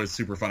tournament's always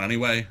super fun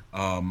anyway.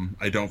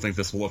 I don't think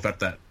this will affect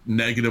that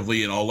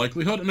negatively in all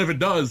likelihood, and if it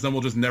does, then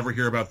we'll just never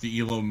hear about the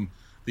Elam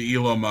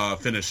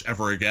finish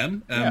ever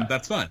again, and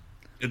that's fine.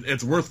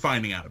 It's worth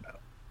finding out about.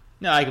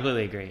 No, I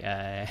completely agree.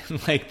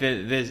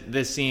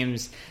 This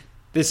seems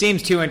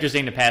too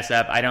interesting to pass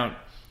up.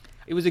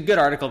 It was a good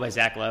article by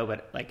Zach Lowe,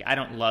 but I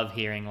don't love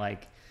hearing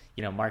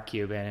Mark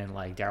Cuban and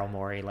Daryl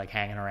Morey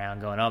hanging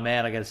around going, "Oh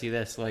man, I got to see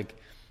this."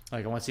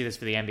 I want to see this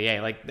for the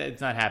NBA.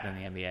 It's not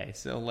happening in the NBA.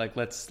 So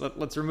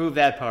let's remove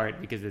that part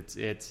because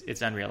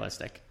it's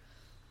unrealistic.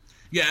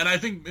 Yeah, and I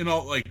think in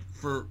all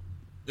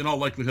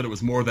likelihood it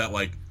was more that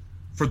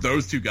for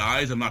those two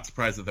guys, I'm not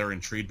surprised that they're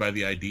intrigued by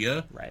the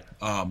idea. Right.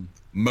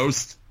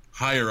 Most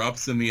higher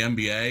ups in the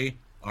NBA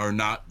are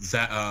not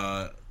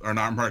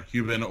Mark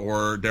Cuban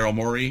or Daryl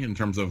Morey in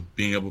terms of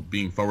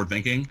being forward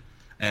thinking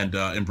and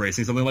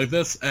embracing something like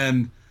this.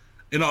 And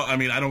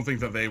I don't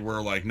think that they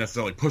were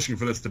necessarily pushing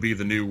for this to be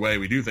the new way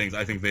we do things.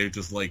 I think they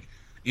just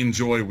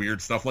enjoy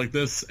weird stuff like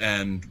this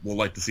and will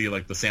like to see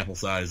the sample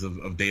size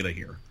of data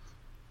here.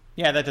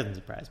 Yeah, that doesn't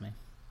surprise me.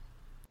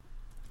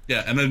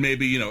 Yeah, and then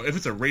maybe, if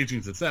it's a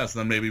raging success,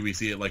 then maybe we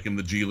see it in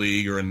the G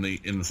League or in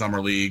the Summer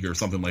League or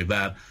something like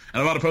that.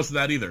 And I'm not opposed to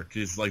that either,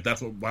 because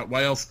that's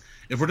why else?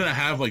 If we're gonna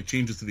have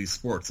changes to these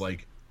sports,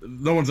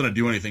 no one's gonna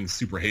do anything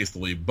super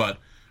hastily. But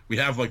we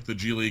have the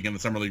G League and the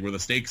Summer League where the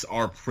stakes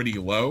are pretty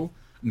low,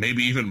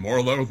 maybe even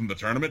more low than the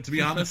tournament, to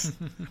be honest.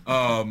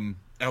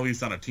 At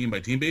least on a team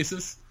by team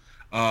basis.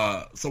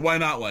 So why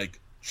not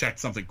check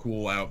something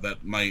cool out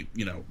that might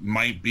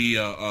be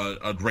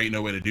a great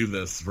no way to do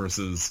this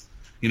versus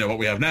what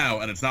we have now.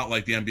 And it's not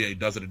like the NBA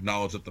doesn't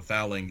acknowledge that the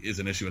fouling is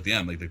an issue at the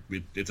end.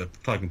 It's a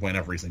talking point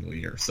every single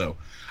year. So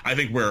I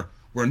think we're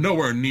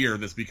nowhere near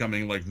this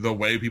becoming the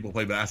way people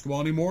play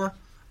basketball anymore.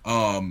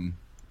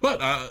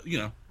 But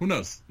who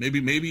knows?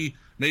 Maybe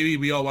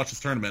we all watch this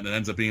tournament and it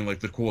ends up being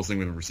the coolest thing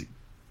we've ever seen.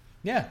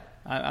 Yeah,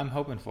 I'm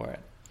hoping for it.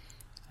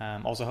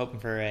 Also hoping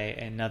for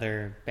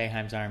another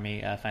Boeheim's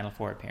Army Final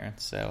Four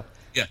appearance. So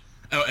yeah,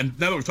 and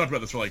now that we've talked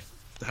about this for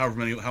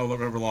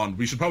however long,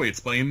 we should probably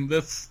explain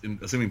this,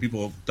 assuming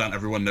not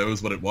everyone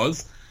knows what it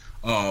was.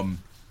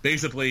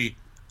 Basically,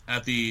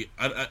 at the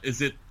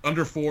is it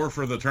under 4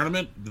 for the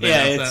tournament?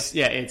 It's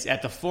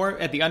at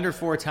the under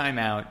 4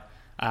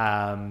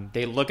 timeout.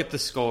 They look at the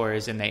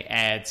scores and they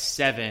add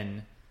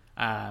 7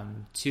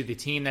 to the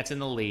team that's in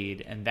the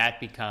lead, and that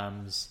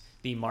becomes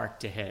the mark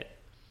to hit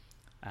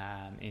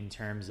in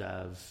terms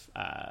of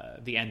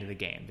the end of the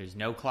game. There's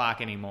no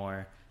clock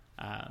anymore.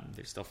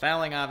 There's still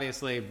fouling,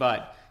 obviously,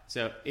 but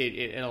so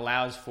it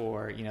allows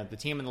for the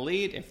team in the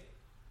lead,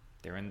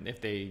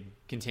 if they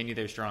continue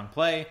their strong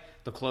play,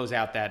 they'll close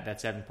out that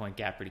 7-point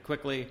gap pretty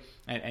quickly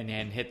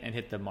and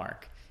hit the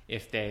mark.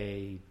 If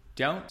they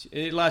don't,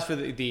 it allows for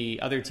the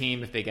other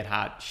team, if they get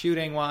hot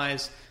shooting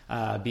wise,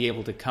 be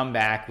able to come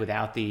back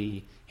without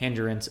the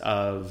hindrance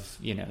of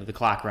the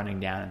clock running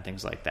down and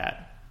things like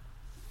that.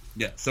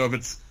 Yeah. So if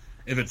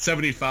it's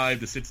 75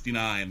 to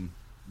 69,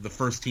 the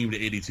first team to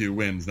 82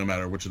 wins, no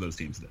matter which of those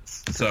teams it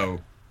is. So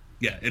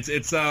yeah,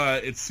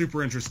 it's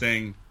super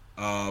interesting.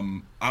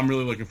 I'm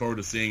really looking forward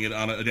to seeing it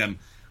on again.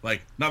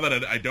 Like, not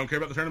that I don't care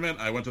about the tournament.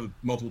 I went to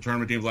multiple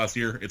tournament games last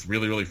year. It's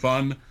really, really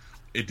fun.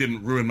 It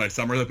didn't ruin my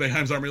summer that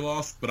Boeheim's Army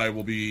lost, but I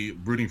will be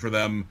rooting for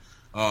them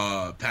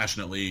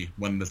passionately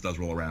when this does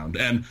roll around.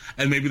 And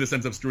maybe this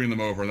ends up screwing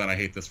them over, and then I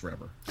hate this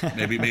forever.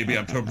 Maybe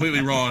I'm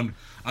completely wrong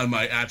on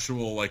my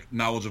actual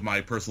knowledge of my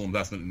personal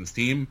investment in this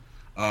team.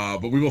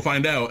 But we will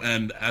find out.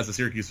 And as a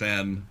Syracuse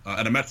fan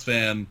and a Mets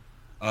fan,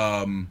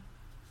 I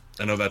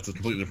know that's a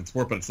completely different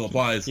sport, but it still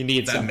applies.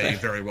 That may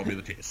very well be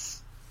the case.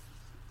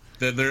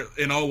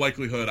 In all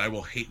likelihood, I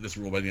will hate this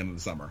rule by the end of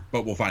the summer,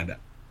 but we'll find out.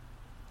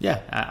 Yeah,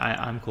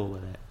 I'm cool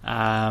with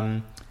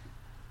it.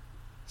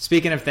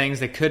 Speaking of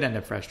things that could end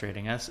up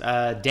frustrating us,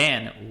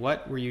 Dan,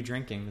 what were you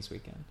drinking this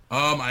weekend?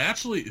 I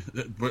actually,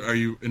 are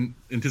you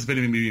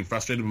anticipating me being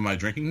frustrated with my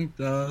drinking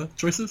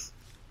choices?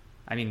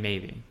 I mean,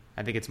 maybe.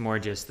 I think it's more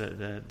just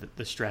the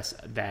stress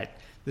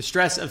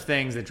of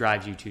things that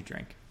drives you to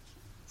drink.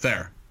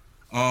 Fair.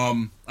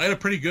 I had a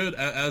pretty good,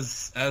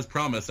 as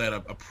promised, I had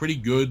a pretty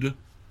good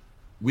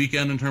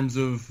weekend in terms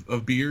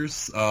of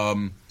beers.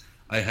 I'll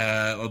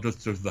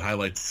just go through the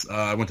highlights.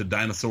 I went to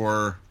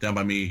Dinosaur down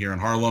by me here in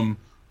Harlem,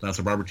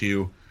 Dinosaur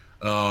Barbecue.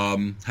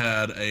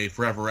 Had a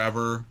Forever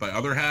Ever by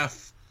Other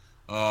Half,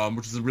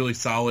 which is a really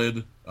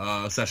solid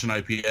session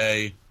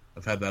IPA.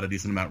 I've had that a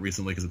decent amount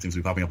recently because it seems to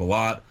be popping up a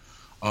lot.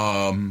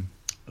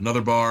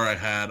 Another bar, I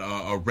had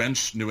a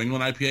Wrench New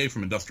England IPA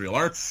from Industrial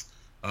Arts,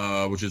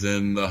 which is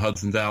in the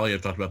Hudson Valley.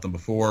 I've talked about them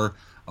before.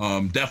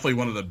 Definitely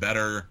one of the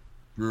better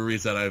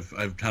breweries that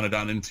I've kind of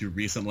gotten into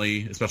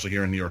recently, especially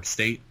here in New York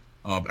State.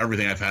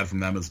 Everything I've had from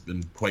them has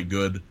been quite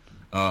good.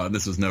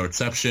 This was no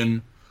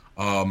exception.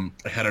 I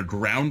had a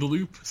Ground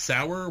Loop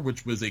Sour,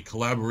 which was a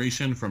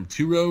collaboration from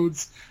Two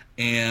Roads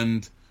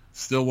and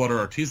Stillwater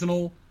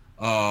Artisanal,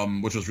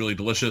 which was really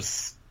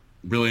delicious.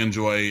 I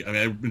enjoy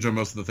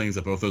most of the things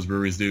that both those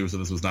breweries do, so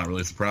this was not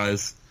really a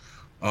surprise.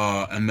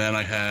 And then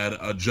I had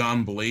a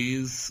John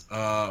Blaze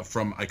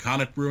from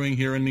Iconic Brewing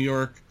here in New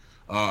York,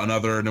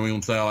 another New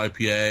England style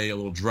IPA, a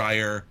little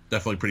drier,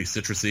 definitely pretty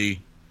citrusy.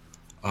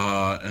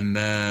 And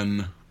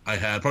then I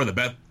had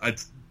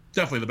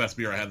definitely the best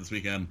beer I had this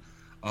weekend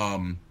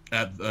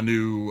at a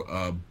new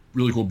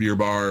really cool beer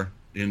bar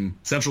in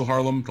Central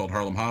Harlem called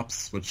Harlem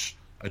Hops, which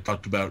I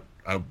talked about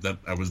that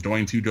I was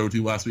going to go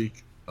to last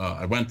week.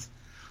 I went.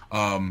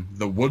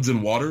 The Woods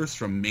and Waters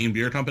from Maine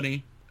Beer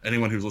Company.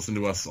 Anyone who's listened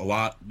to us a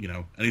lot,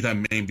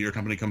 anytime Maine Beer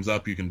Company comes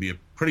up, you can be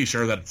pretty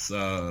sure that it's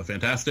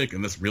fantastic,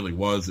 and this really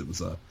was. It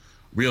was a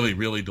really,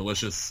 really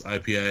delicious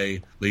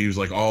IPA. They use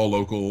all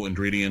local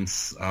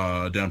ingredients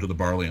down to the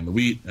barley and the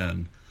wheat,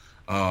 and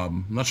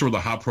I'm not sure what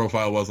the hop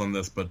profile was on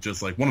this, but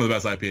just one of the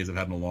best IPAs I've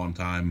had in a long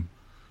time.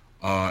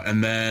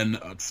 And then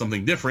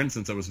something different,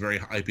 since it was a very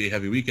IPA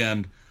heavy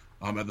weekend.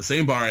 At the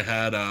same bar, I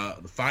had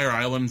the Fire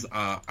Islands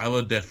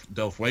Isla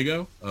del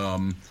Fuego.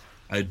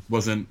 I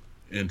wasn't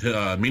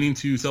meaning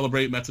to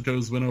celebrate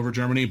Metzito's win over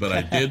Germany, but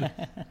I did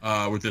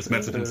with this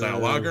Mexican-style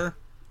lager,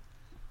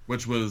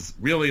 which was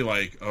really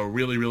a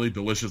really, really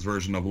delicious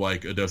version of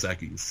a Dos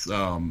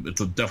Equis.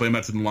 It's definitely a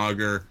Mexican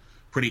lager,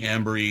 pretty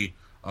ambery,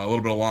 a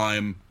little bit of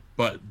lime,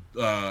 but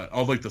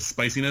all the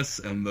spiciness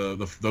and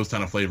those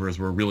kind of flavors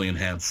were really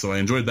enhanced. So I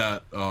enjoyed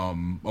that a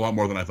lot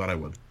more than I thought I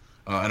would.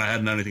 And I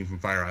hadn't had anything from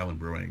Fire Island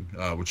Brewing,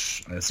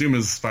 which I assume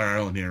is Fire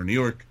Island here in New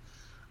York.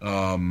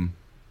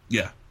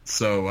 Yeah,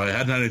 so I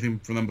hadn't had anything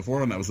from them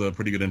before, and that was a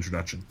pretty good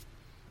introduction.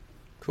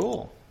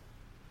 Cool.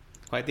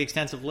 Quite the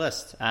extensive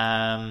list.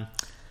 I'm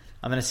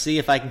going to see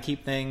if I can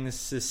keep things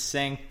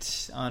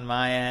succinct on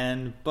my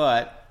end,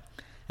 but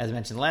as I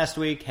mentioned last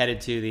week,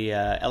 headed to the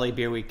LA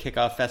Beer Week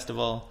Kickoff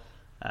Festival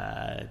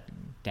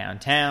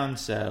downtown,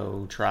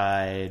 so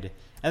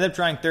ended up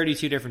trying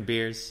 32 different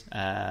beers.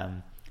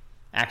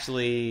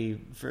 Actually,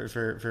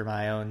 for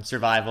my own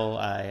survival,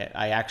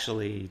 I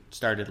actually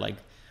started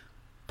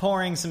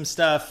pouring some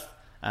stuff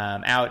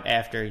out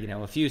after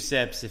a few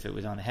sips if it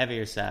was on the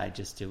heavier side,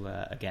 just to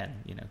again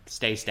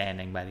stay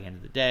standing by the end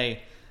of the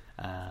day.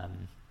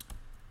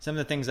 Some of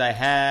the things I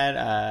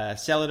had,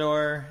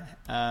 Celador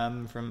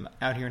from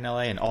out here in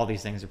LA, and all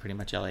these things are pretty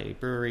much LA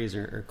breweries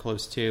or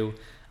close to.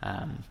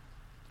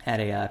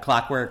 Had a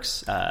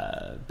Clockworks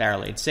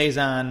barrel-aged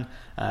Saison.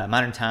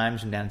 Modern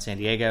Times from down in San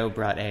Diego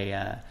brought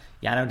a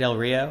Llano del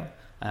Rio,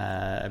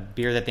 a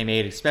beer that they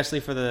made especially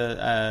for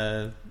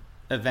the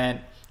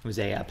event. It was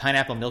a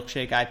pineapple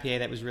milkshake IPA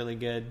that was really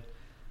good.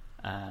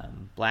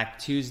 Black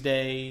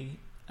Tuesday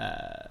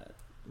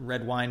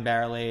red wine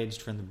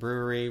barrel-aged from the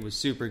brewery was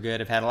super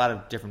good. I've had a lot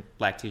of different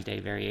Black Tuesday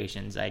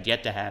variations. I had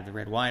yet to have the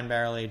red wine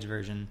barrel-aged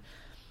version.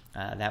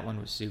 That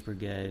one was super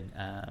good.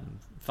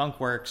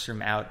 Funkworks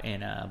from out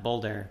in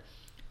Boulder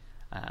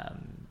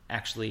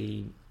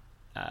Actually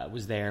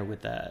was there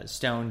with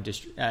Stone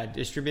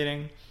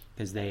Distributing,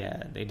 because they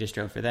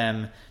distro for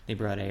them. They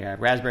brought a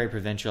Raspberry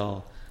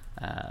Provincial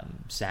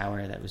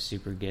sour that was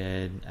super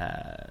good.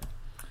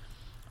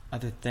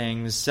 Other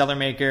things, Cellar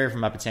Maker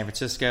from up in San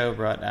Francisco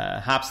brought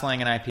Hop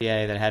Slang, an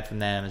IPA that I had from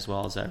them, as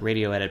well as a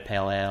Radio Edit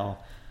Pale Ale.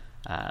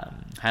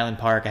 Highland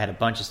Park, I had a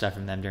bunch of stuff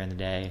from them during the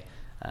day.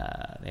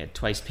 They had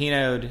Twice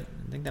Pinot.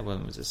 I think that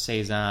one was a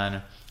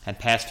Saison. Had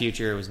Past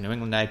Future. It was a New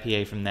England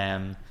IPA from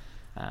them.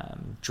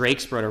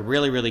 Drake's brought a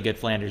really, really good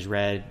Flanders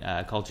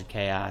Red, Cultured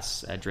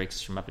Chaos.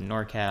 Drake's from up in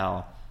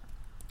NorCal.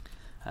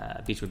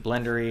 Beechwood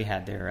Blendery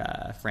had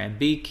their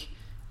Frambique.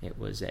 It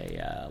was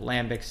a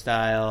Lambic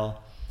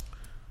style.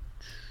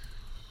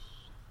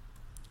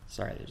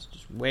 Sorry, there's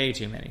just way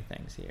too many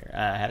things here.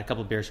 I had a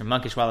couple beers from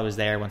Monkish while I was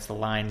there once the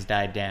lines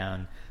died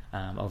down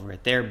over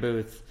at their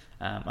booth.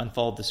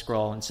 Unfold the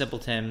Scroll and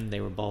Simpleton,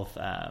 they were both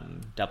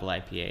double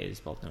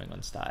IPAs, both New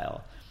England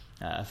style.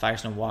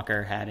 Firestone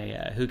Walker had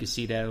a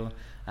Hookahcito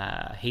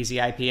hazy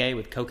IPA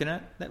with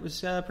coconut that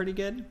was pretty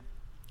good.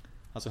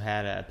 Also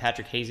had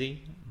Patrick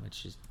Hazy,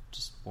 which is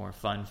just more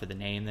fun for the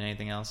name than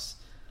anything else.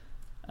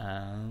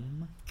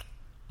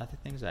 Other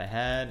things I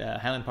had,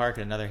 Highland Park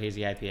had another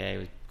hazy IPA, it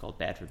was called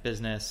Bad for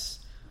Business.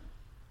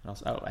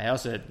 I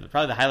also had,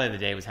 probably the highlight of the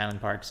day was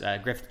Highland Park's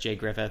J.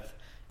 Griffith.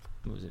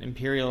 It was an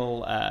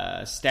imperial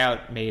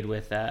stout made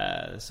with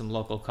some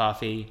local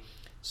coffee.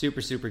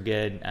 Super, super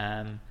good.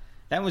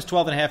 That was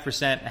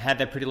 12.5%. I had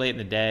that pretty late in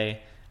the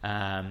day.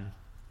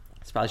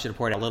 Probably should have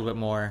poured out a little bit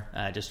more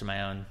just for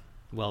my own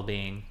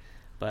well-being.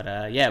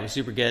 But yeah, it was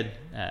super good.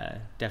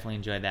 Definitely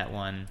enjoyed that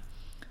one.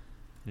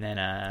 And then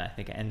I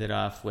think I ended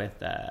off with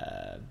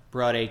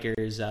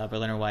Broadacres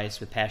Berliner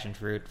Weiss with Passion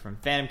Fruit from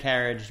Phantom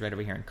Carriage right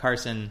over here in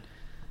Carson.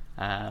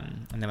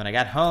 And then when I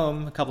got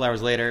home a couple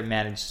hours later,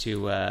 managed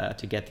to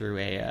get through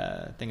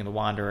a thing of the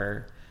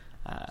Wanderer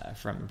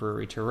from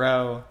Brewery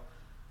Tureau.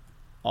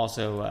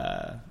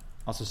 Also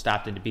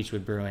stopped into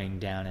Beechwood Brewing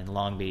down in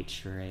Long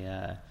Beach for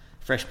a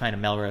fresh pint of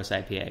Melrose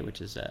IPA,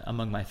 which is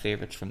among my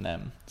favorites from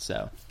them.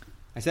 So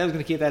I said I was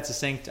going to keep that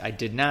succinct. I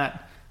did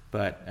not,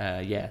 but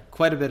yeah,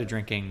 quite a bit of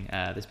drinking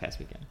this past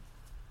weekend.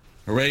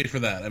 Hooray for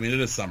that. I mean, it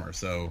is summer,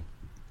 so,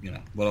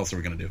 what else are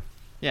we going to do?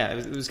 Yeah,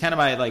 it was kind of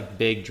my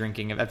big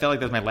drinking. I felt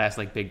like that was my last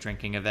big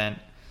drinking event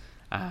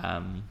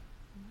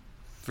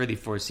for the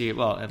foreseeable,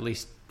 well, at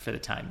least for the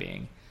time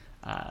being.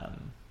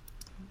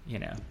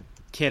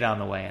 Kid on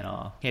the way and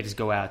all. Can't just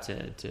go out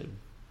to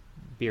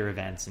beer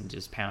events and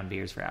just pound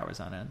beers for hours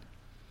on end.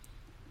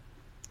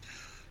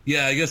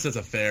 Yeah, I guess that's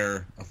a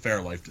fair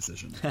life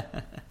decision.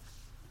 I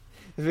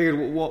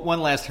figured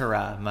one last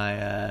hurrah.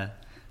 My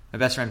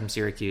best friend from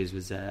Syracuse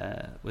was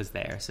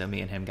there, so me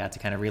and him got to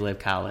kind of relive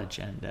college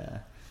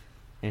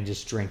and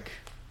just drink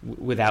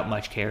without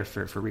much care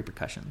for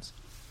repercussions.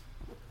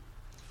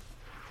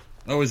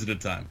 Always a good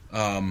time.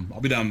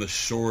 I'll be down the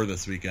shore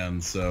this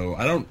weekend, so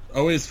I don't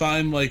always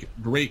find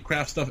great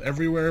craft stuff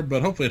everywhere,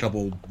 but hopefully a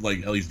couple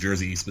at least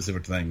Jersey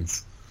specific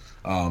things.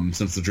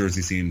 Since the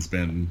Jersey scene's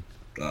been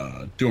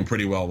doing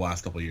pretty well the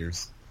last couple of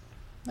years.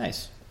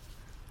 Nice.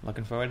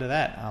 Looking forward to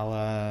that.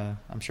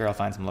 I'm sure I'll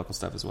find some local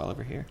stuff as well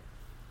over here.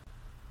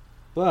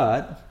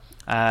 But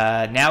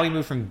now we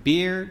move from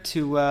beer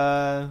to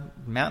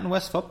Mountain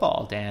West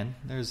football, Dan.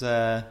 There's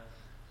it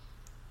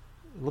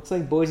looks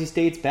like Boise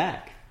State's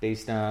back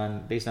based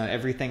on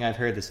everything I've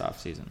heard this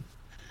offseason.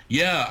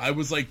 Yeah, I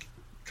was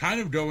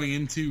kind of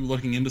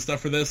looking into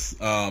stuff for this,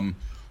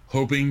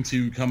 hoping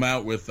to come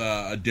out with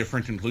a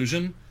different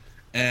conclusion,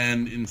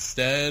 and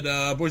instead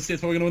Boise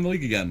State's probably going to win the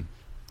league again.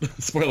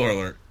 Spoiler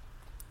alert.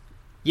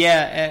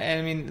 Yeah,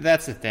 and I mean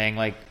that's the thing.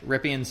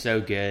 Rypien's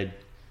so good.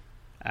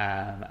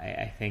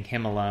 I think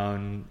him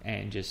alone,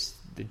 and just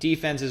the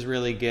defense is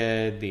really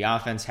good. The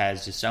offense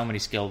has just so many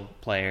skilled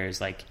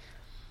players.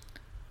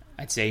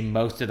 I'd say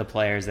most of the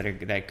players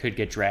that could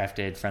get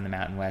drafted from the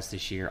Mountain West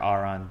this year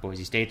are on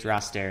Boise State's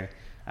roster.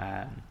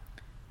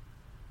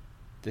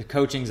 The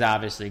coaching's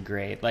obviously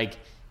great.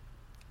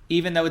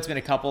 Even though it's been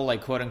a couple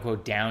quote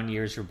unquote down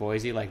years for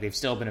Boise, they've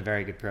still been a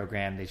very good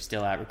program. They've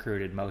still out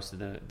recruited most of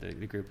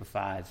the group of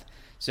five.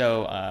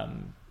 So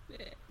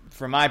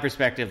from my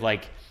perspective,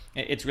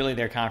 it's really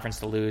their conference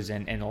to lose,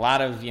 and a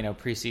lot of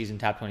preseason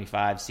top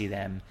 25 see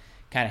them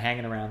kind of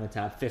hanging around the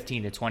top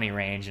 15 to 20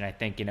 range. And I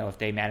think if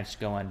they manage to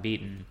go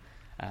unbeaten,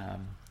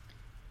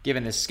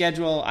 given the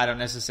schedule, I don't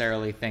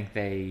necessarily think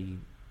they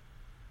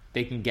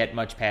can get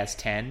much past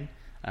 10.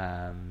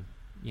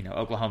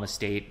 Oklahoma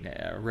State,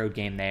 a road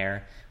game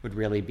there would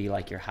really be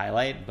your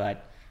highlight,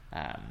 but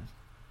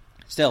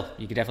still,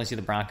 you could definitely see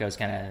the Broncos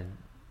kind of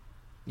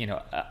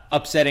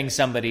upsetting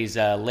somebody's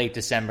late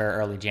December,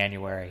 early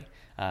January.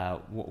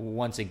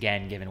 Once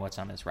again, given what's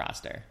on this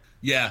roster.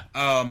 Yeah,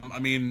 I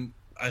mean,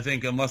 I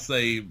think unless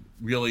they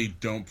really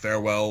don't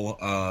fare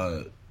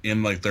well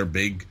in their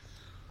big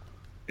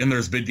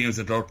games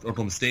at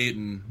Oklahoma State,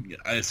 and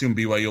I assume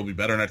BYU will be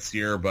better next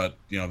year, but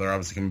they're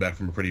obviously coming back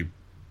from a pretty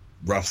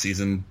rough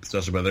season,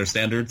 especially by their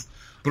standards.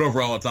 But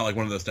overall, it's not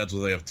one of those stats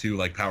where they have two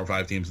Power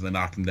 5 teams and they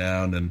knock them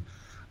down. And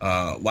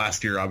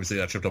Last year, obviously,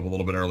 that tripped up a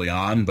little bit early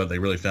on, but they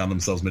really found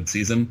themselves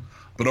mid-season.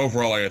 But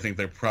overall, I think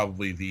they're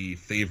probably the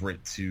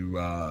favorite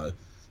to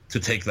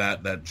take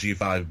that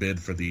G5 bid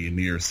for the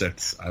New Year's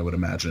Six, I would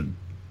imagine.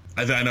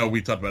 I know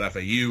we talked about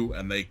FAU,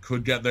 and they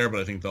could get there, but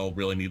I think they'll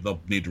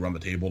need to run the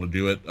table to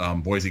do it.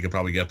 Boise could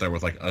probably get there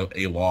with like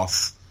a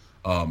loss.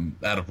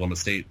 At Oklahoma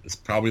State is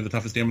probably the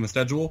toughest game on the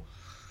schedule.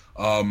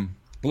 But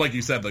like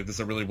you said, like this is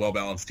a really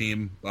well-balanced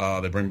team.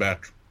 They bring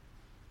back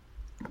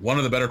one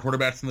of the better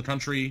quarterbacks in the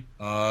country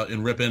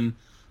in Ripon,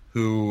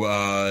 who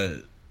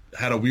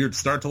had a weird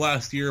start to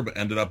last year, but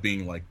ended up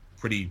being like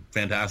pretty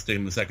fantastic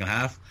in the second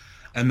half.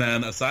 And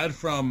then aside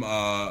from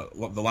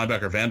the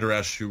linebacker Van Der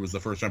Esch, who was the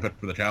first-round pick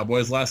for the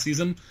Cowboys last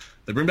season,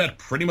 they bring back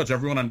pretty much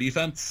everyone on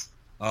defense.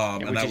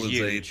 And that was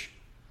huge.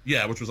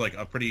 Which was like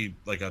a pretty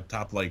like a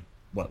top a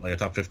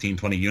top 15,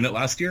 20 unit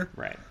last year.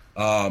 Right.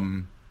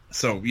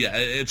 So yeah,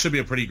 it should be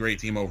a pretty great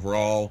team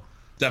overall.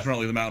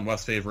 Definitely the Mountain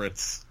West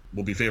favorites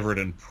will be favored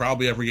in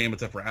probably every game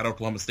except for at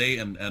Oklahoma State,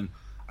 and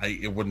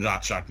it would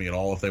not shock me at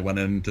all if they went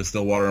into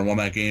Stillwater and won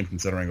that game,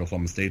 considering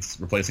Oklahoma State's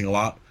replacing a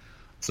lot.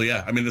 So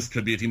yeah, I mean, this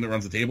could be a team that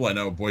runs the table. I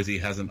know Boise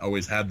hasn't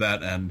always had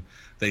that, and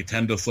they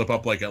tend to slip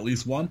up like at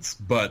least once,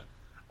 but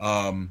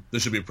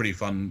this should be a pretty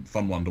fun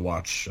one to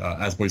watch,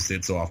 as Boise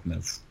State so often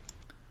is.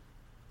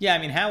 Yeah, I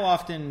mean, how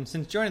often,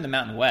 since joining the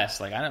Mountain West,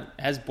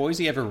 has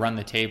Boise ever run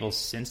the table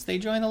since they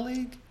joined the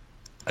league?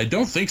 I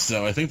don't think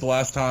so. I think the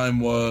last time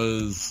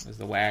was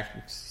the WAC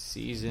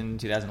season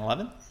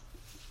 2011.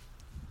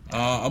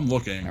 I'm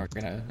looking. We're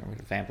gonna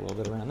vamp a little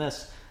bit around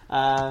this,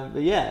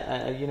 but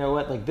yeah, you know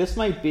what? Like this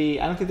might be.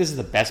 I don't think this is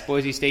the best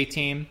Boise State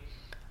team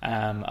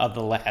of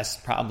the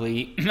last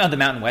probably of the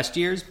Mountain West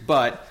years,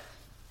 but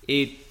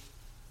it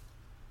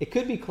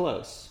could be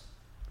close.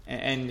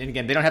 And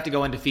again, they don't have to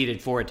go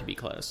undefeated for it to be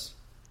close.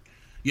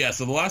 Yeah,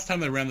 so the last time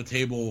they ran the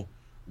table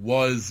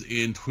was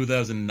in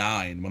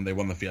 2009 when they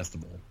won the Fiesta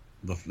Bowl.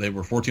 They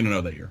were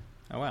 14-0 that year.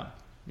 Oh, wow.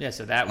 Yeah,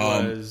 so that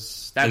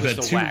was the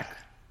WAC.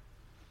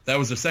 That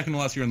was their second to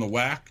last year in the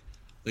WAC.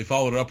 They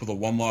followed it up with a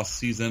one-loss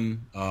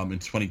season in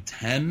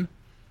 2010.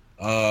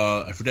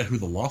 I forget who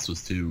the loss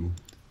was to.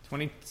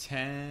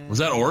 2010. Was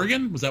that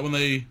Oregon? Was that when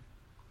they...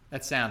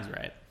 That sounds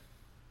right.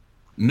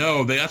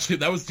 No,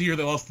 that was the year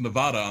they lost to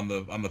Nevada on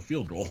the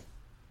field goal.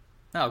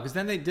 No, because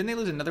then didn't they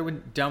lose another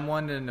dumb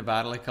one to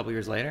Nevada like a couple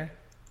years later?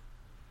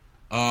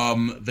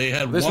 They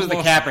had this one was the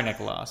loss, Kaepernick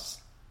loss.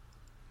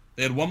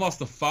 They had one loss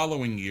the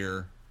following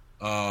year,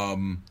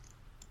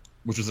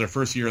 which was their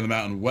first year in the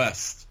Mountain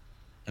West,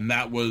 and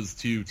that was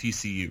to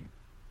TCU.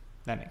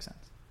 That makes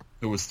sense.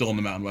 It was still in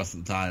the Mountain West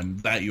at the time.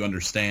 That you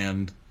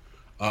understand.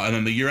 And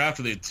then the year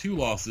after, they had two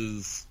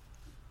losses.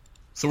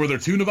 So were there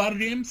two Nevada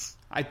games?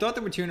 I thought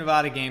there were two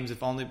Nevada games,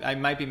 if only... I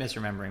might be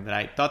misremembering, but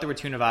I thought there were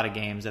two Nevada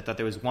games. I thought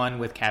there was one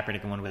with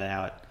Kaepernick and one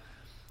without.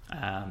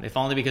 If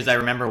only because I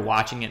remember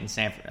watching it in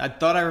I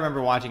thought I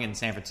remember watching it in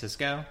San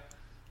Francisco,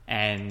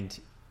 and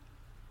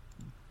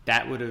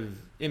that would have...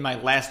 In my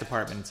last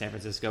apartment in San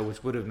Francisco,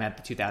 which would have meant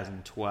the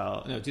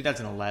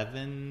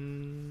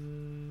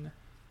 2011...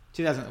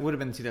 It would have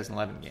been the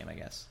 2011 game, I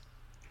guess.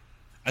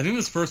 I think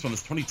this first one,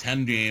 this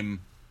 2010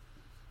 game...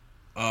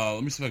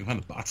 let me see if I can find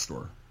the box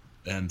score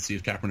and see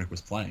if Kaepernick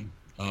was playing.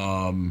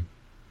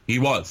 He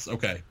was.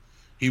 Okay.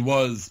 He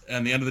was,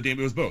 and the end of the game,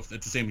 it was both.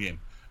 It's the same game.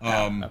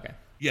 Okay.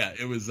 Yeah,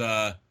 it went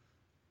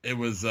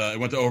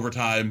to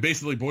overtime.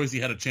 Basically, Boise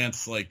had a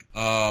chance, they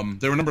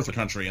were number 3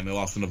 country, and they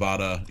lost to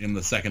Nevada in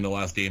the second to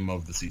last game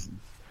of the season.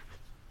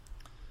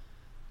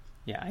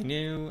 Yeah, I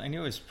knew I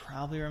was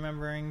probably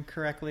remembering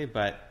correctly,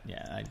 but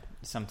yeah,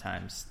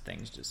 sometimes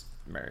things just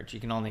merge. You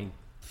can only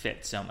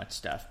fit so much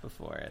stuff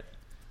before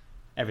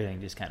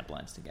everything just kind of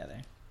blends together.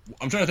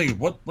 I'm trying to think,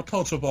 what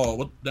college football,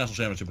 what national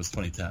championship was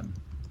 2010?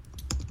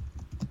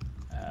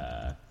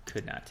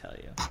 Could not tell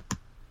you.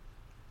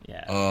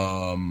 Yeah.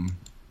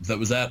 That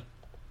was that.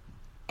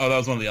 Oh, that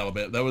was one of the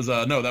Alabama. That was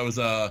that was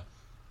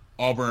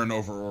Auburn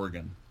over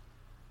Oregon.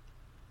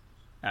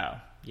 Oh,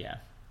 yeah.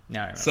 Now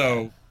I remember.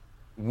 So,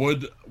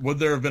 would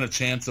there have been a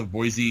chance of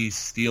Boise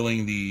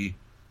stealing the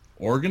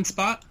Oregon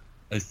spot?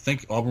 I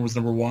think Auburn was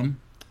number 1.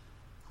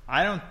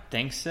 I don't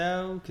think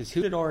so, because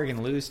who did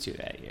Oregon lose to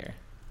that year?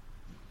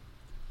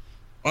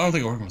 I don't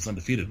think Oregon was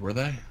undefeated, were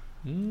they?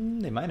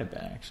 They might have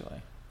been,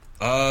 actually.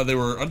 They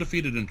were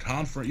undefeated in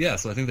conference. Yeah,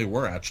 so I think they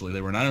were, actually.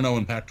 They were 9-0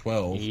 in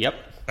Pac-12. Yep.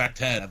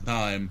 Pac-10 at the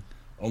time,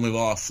 only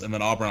loss, and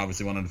then Auburn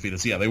obviously went undefeated.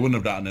 So yeah, they wouldn't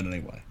have gotten in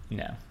anyway.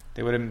 No.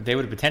 They would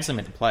have potentially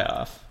made the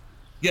playoff.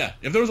 Yeah,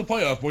 if there was a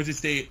playoff, Boise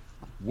State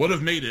would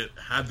have made it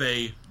had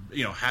they,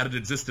 had it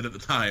existed at the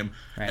time,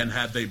 right, and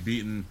had they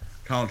beaten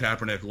Colin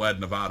Kaepernick-led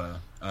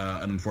Nevada.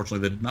 And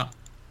unfortunately, they did not.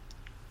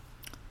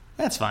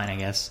 That's fine, I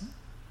guess.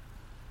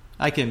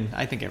 I think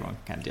everyone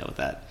can kind of deal with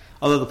that.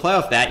 Although the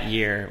playoff that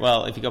year,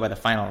 well, if you go by the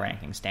final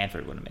ranking,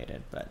 Stanford would have made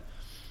it. But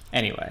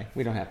anyway,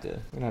 we don't have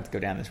to go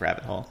down this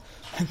rabbit hole.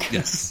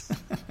 Yes.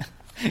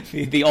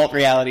 the alt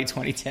reality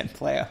 2010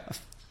 playoff.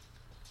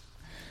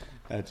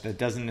 That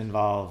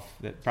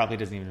probably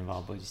doesn't even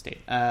involve Boise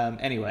State.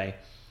 Anyway,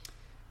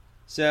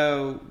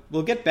 So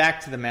we'll get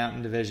back to the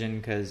Mountain Division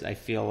because I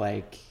feel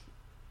like,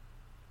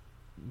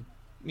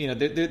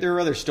 there are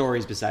other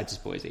stories besides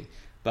just Boise.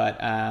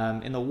 But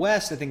in the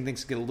West, I think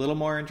things get a little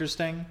more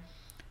interesting.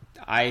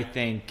 I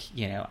think,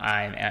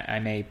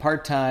 I'm a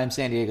part-time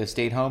San Diego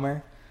State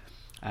homer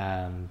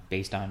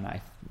based on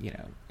my,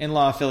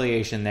 in-law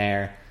affiliation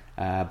there.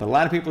 But a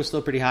lot of people are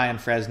still pretty high on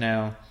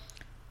Fresno.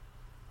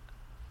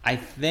 I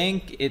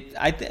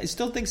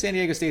still think San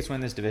Diego State's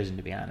win this division,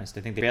 to be honest.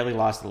 I think they barely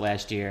lost the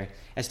last year.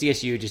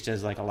 SDSU just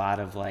does a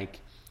lot of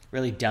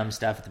really dumb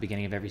stuff at the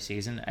beginning of every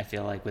season. I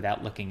feel like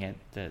without looking at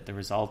the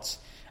results,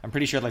 I'm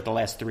pretty sure the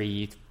last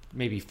 3,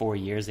 maybe 4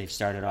 years, they've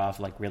started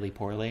off really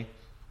poorly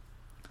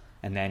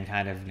and then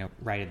kind of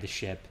righted the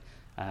ship.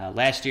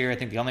 Last year, I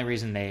think the only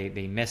reason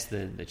they missed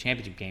the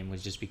championship game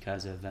was just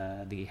because of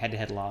the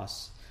head-to-head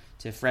loss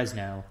to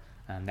Fresno.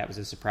 That was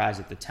a surprise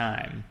at the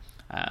time.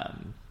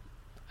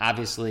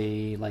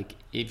 Obviously,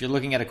 if you're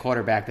looking at a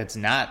quarterback that's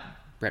not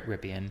Brett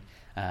Ripien,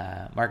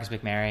 Marcus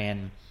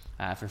McMaryion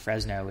for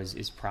Fresno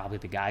is probably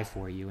the guy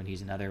for you, and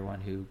he's another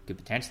one who could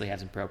potentially have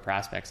some pro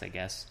prospects, I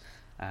guess.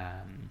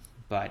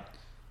 But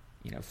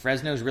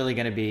Fresno's really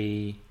going to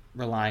be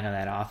relying on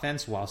that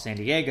offense, while San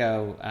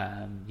Diego,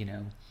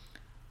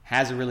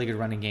 has a really good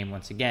running game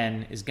once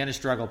again, is going to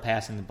struggle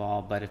passing the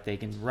ball, but if they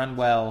can run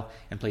well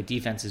and play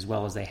defense as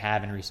well as they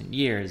have in recent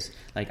years,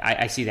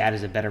 I see that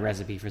as a better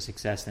recipe for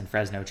success than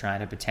Fresno trying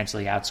to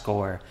potentially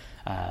outscore,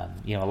 a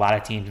lot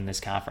of teams in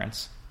this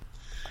conference.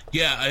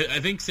 Yeah,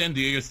 I think San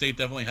Diego State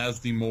definitely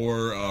has the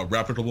more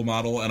reputable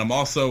model, and I'm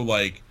also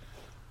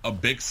a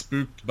bit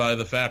spooked by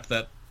the fact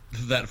that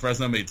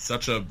Fresno made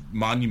such a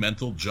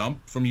monumental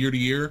jump from year to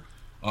year.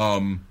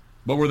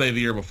 What were they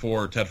the year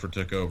before Tedford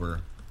took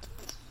over?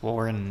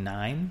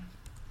 4-9.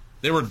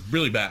 They were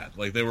really bad.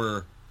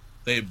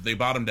 They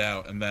bottomed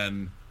out, and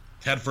then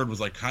Tedford was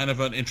kind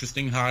of an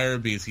interesting hire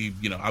because he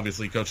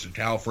obviously coached at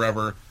Cal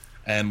forever,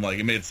 and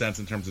it made sense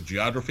in terms of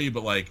geography,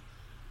 but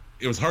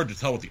it was hard to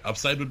tell what the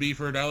upside would be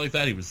for a guy like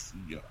that. He was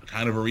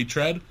kind of a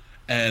retread,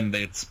 and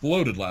they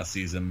exploded last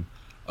season.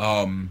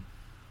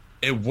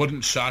 It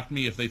wouldn't shock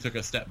me if they took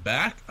a step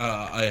back.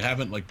 I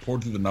haven't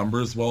poured through the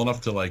numbers well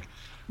enough to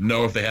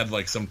know if they had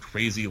some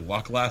crazy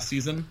luck last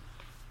season.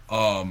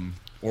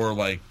 Or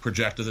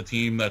project as a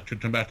team that could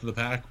come back to the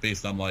pack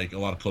based on a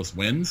lot of close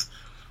wins,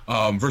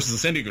 versus the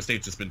San Diego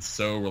State's just been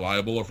so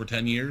reliable over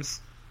 10 years,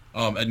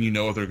 and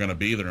what they're going to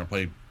be. They're going to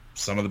play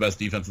some of the best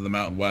defense in the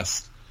Mountain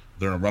West.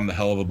 They're going to run the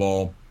hell of the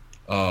ball.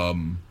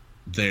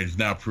 They've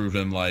now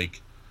proven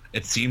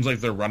it seems like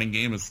their running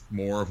game is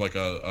more of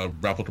a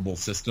replicable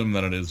system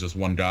than it is just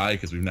one guy,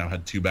 because we've now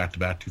had 2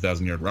 back-to-back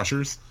 2,000-yard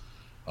rushers.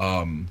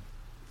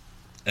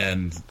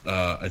 And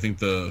I think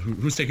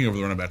who's taking over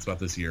the running back spot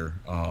this year?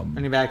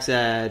 Running back's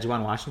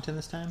Juwan Washington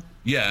this time?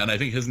 Yeah, and I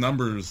think his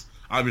numbers,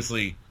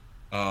 obviously,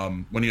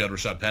 when you had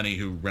Rashad Penny,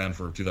 who ran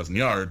for 2,000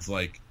 yards,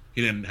 he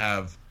didn't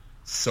have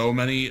so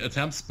many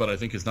attempts, but I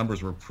think his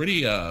numbers were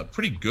pretty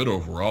good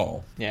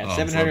overall. Yeah,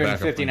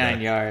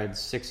 759 yards,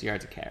 6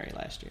 yards a carry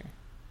last year.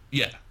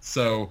 Yeah,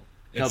 so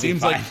it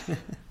seems like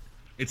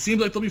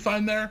they'll be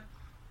fine there.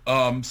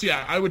 So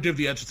yeah, I would give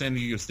the edge to San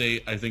Diego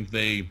State. I think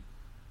they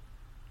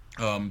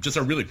just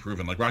are really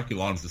proven. Rocky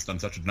Long's just done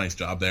such a nice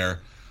job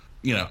there.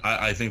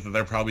 I think that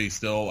they're probably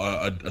still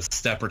a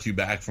step or two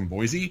back from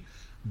Boise,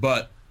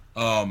 but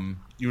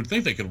you would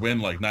think they could win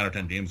 9 or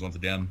 10 games once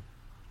again.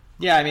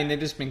 Yeah, I mean, they've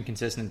just been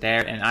consistent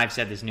there, and I've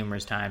said this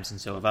numerous times,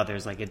 and so have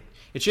others. It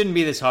shouldn't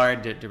be this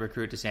hard to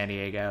recruit to San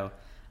Diego.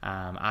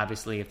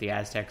 Obviously, if the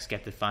Aztecs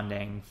get the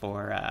funding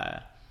for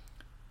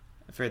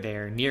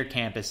their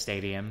near-campus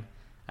stadium,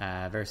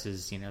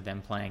 versus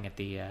them playing at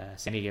the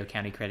San Diego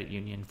County Credit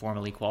Union,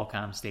 formerly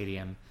Qualcomm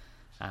Stadium,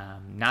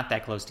 not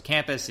that close to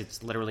campus.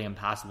 It's literally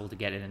impossible to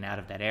get in and out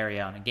of that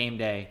area on a game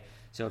day.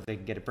 So if they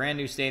could get a brand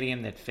new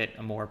stadium that fit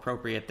a more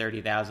appropriate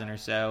 30,000 or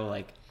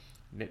so,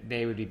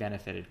 they would be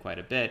benefited quite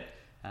a bit.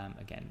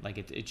 Again,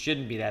 it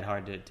shouldn't be that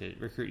hard to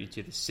recruit you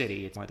to the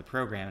city. It's more the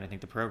program, and I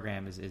think the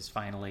program is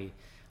finally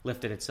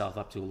lifted itself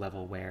up to a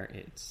level where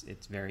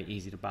it's very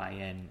easy to buy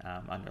in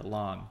under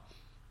Long.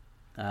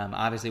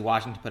 Obviously,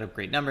 Washington put up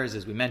great numbers,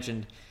 as we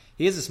mentioned.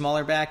 He is a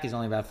smaller back. He's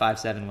only about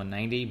 5'7",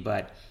 190,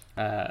 but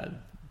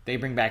they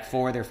bring back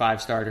 4 of their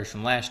 5 starters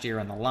from last year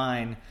on the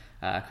line.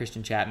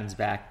 Christian Chapman's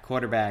back,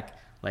 quarterback.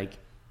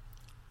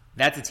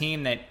 That's a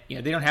team that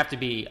they don't have to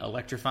be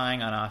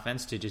electrifying on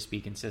offense to just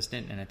be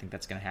consistent, and I think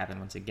that's going to happen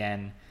once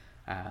again.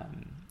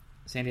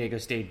 San Diego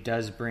State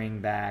does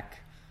bring back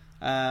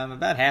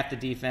about half the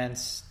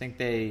defense. I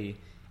think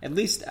at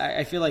least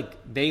I feel like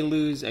they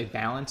lose a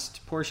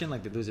balanced portion.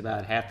 They lose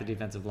about half the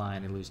defensive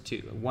line. They lose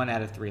 1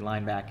 out of 3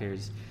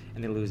 linebackers,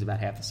 and they lose about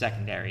half the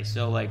secondary.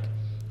 So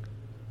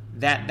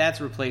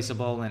that's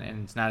replaceable,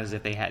 and it's not as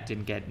if they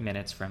didn't get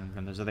minutes from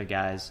those other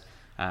guys.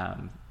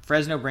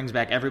 Fresno brings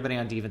back everybody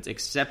on defense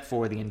except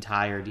for the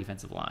entire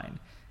defensive line,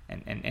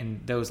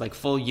 and those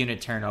full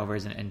unit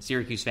turnovers. And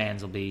Syracuse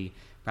fans will be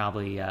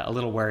probably a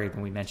little worried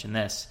when we mention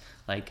this.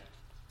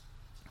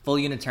 Full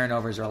unit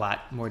turnovers are a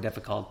lot more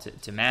difficult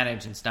to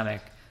manage and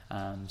stomach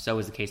So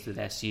was the case with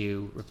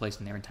SU,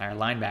 replacing their entire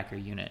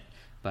linebacker unit.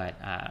 But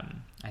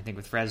I think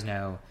with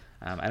Fresno,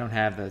 I don't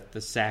have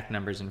the sack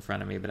numbers in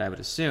front of me, but I would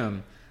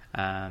assume,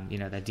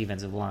 that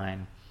defensive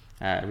line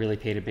really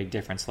paid a big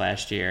difference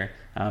last year.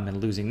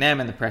 And losing them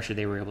and the pressure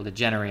they were able to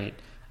generate,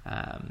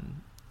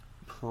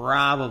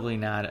 probably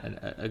not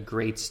a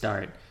great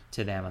start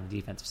to them on the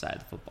defensive side of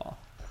the football.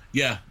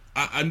 Yeah,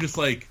 I'm just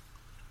like,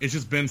 it's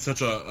just been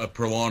such a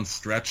prolonged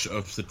stretch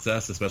of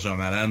success, especially on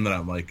that end, that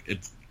I'm like,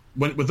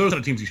 with those kind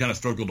of teams, you kind of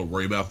struggle to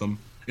worry about them.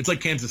 It's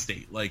like Kansas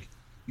State. Like,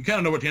 you kind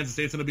of know what Kansas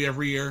State's going to be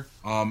every year,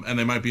 and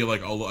they might be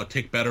like a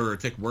tick better or a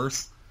tick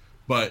worse,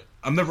 but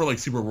I'm never like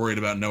super worried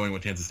about knowing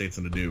what Kansas State's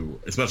going to do,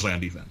 especially on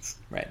defense.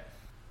 Right.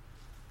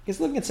 Just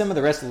looking at some of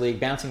the rest of the league,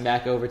 bouncing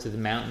back over to the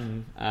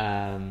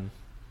Mountain,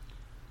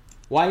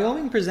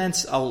 Wyoming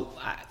presents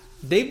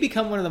they've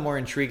become one of the more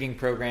intriguing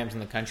programs in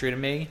the country to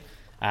me.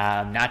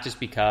 Not just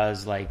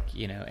because,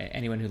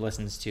 anyone who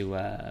listens to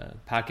a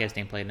podcast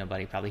named Played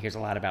Nobody probably hears a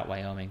lot about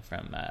Wyoming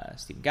from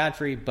Stephen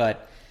Godfrey,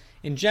 but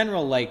in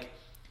general,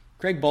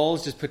 Greg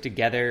Bowles just put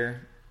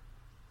together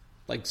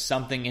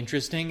something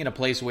interesting in a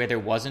place where there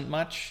wasn't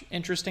much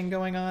interesting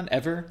going on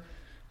ever.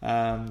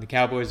 The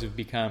Cowboys have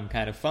become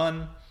kind of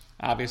fun.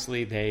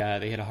 Obviously, they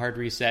hit a hard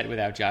reset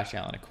without Josh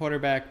Allen at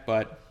quarterback,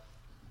 but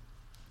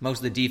most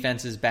of the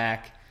defense is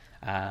back.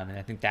 And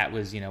I think that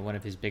was, one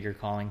of his bigger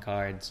calling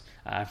cards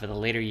for the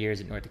later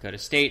years at North Dakota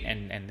State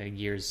and the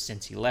years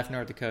since he left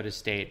North Dakota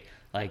State.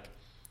 I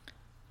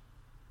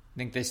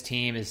think this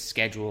team is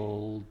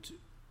scheduled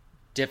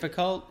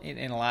difficult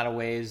in a lot of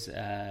ways.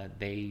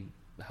 They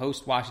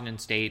host Washington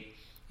State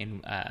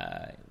in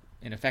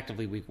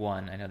effectively week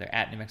 1. I know they're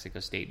at New Mexico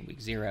State in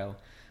week 0.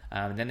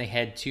 And then they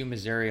head to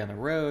Missouri on the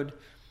road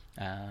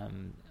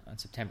on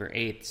September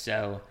 8th.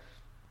 So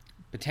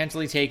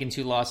potentially taking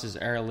 2 losses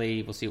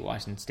early. We'll see what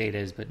Washington State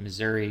is, but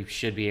Missouri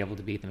should be able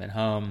to beat them at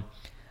home.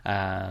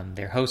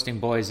 They're hosting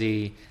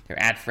Boise.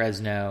 They're at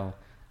Fresno.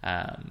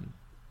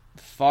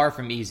 Far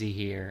from easy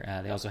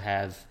here. They also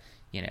have,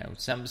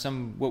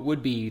 some what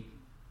would be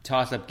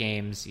toss-up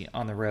games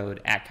on the road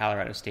at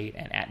Colorado State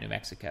and at New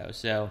Mexico.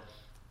 So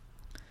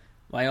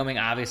Wyoming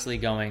obviously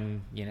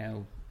going,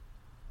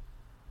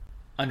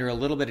 under a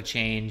little bit of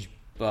change,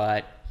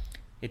 but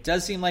it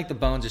does seem like the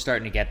bones are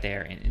starting to get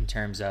there in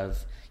terms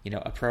of,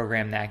 a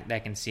program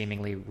that can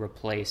seemingly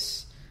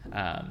replace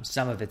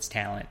some of its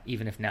talent,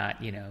 even if not,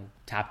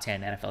 top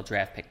 10 NFL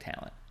draft pick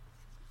talent.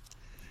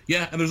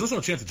 Yeah, and there's also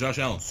a chance that Josh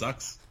Allen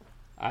sucks.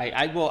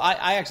 I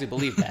actually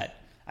believe that.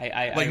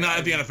 Not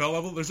at the NFL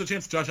level. There's a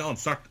chance Josh Allen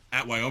sucked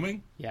at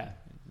Wyoming. Yeah,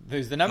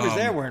 the numbers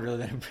there weren't really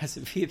that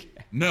impressive either.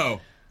 No,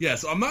 yeah,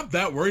 so I'm not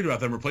that worried about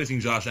them replacing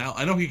Josh Allen.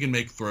 I know he can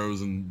make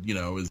throws and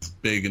is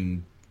big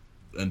and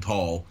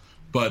tall,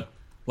 but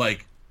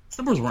his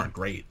numbers weren't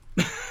great,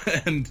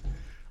 and.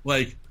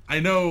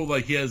 I know,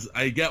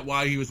 I get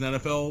why he was an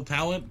NFL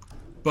talent,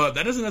 but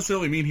that doesn't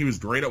necessarily mean he was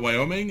great at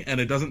Wyoming, and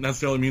it doesn't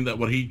necessarily mean that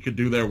what he could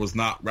do there was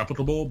not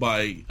replicable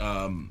by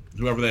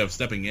whoever they have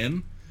stepping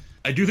in.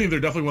 I do think they're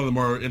definitely one of the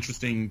more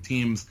interesting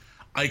teams.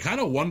 I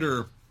kind of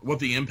wonder what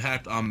the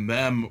impact on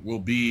them will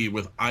be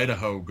with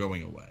Idaho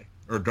going away,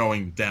 or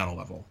going down a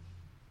level.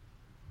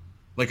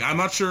 I'm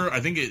not sure.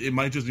 I think it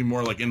might just be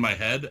more, in my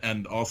head,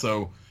 and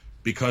also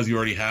because you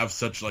already have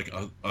such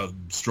a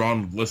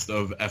strong list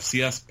of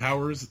FCS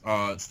powers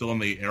still in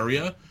the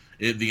area,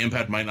 the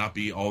impact might not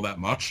be all that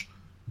much.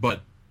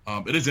 But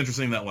it is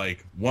interesting that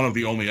one of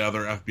the only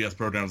other FBS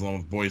programs, along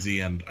with Boise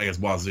and I guess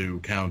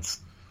Wazoo, counts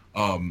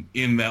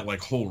in that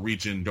whole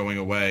region going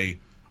away.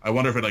 I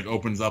wonder if it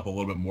opens up a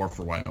little bit more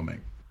for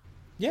Wyoming.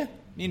 Yeah,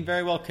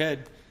 very well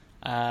could.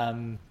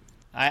 I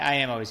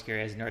am always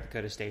curious. North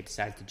Dakota State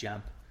decides to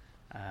jump.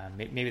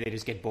 Maybe they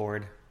just get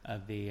bored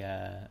of the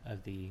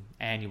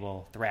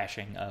annual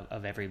thrashing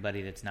of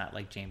everybody that's not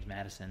like James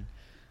Madison.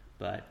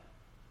 But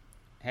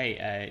hey,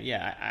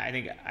 I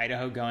think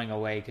Idaho going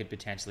away could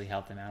potentially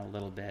help them out a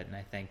little bit, and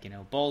I think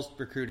Bowles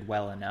recruited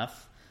well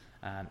enough.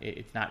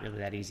 It's not really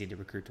that easy to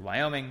recruit to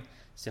Wyoming,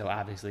 so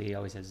obviously he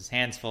always has his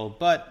hands full.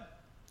 But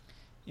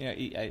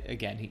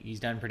he's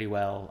done pretty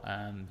well.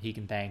 He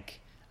can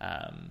thank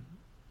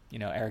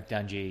Eric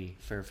Dungey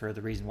for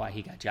the reason why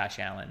he got Josh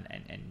Allen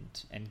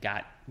and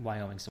got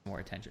Wyoming some more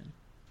attention.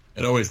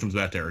 It always comes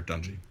back to Eric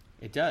Dungey.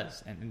 It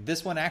does, and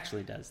this one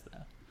actually does, though.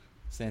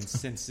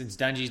 Since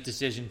Dungey's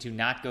decision to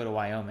not go to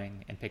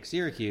Wyoming and pick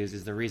Syracuse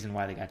is the reason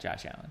why they got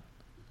Josh Allen.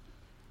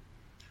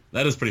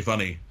 That is pretty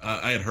funny.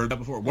 I had heard that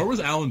before. Where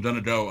was Allen going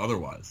to go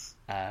otherwise?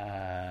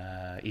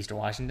 Eastern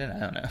Washington? I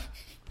don't know.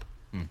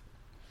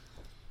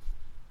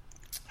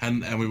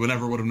 And we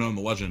never would have known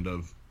the legend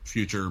of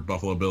future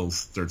Buffalo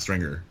Bills third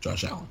stringer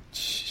Josh Allen.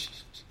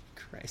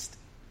 Christ.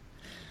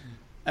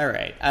 All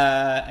right.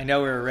 I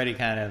know we're already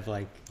kind of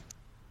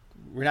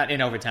we're not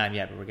in overtime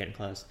yet, but we're getting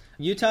close.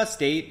 Utah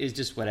State is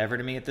just whatever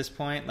to me at this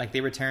point.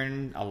 They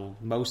returned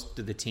most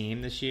of the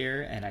team this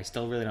year, and I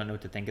still really don't know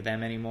what to think of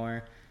them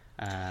anymore.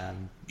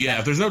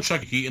 If there's no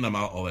Chuck Keaton, I'm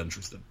all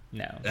interested.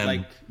 No.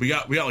 And we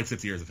got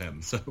 6 years of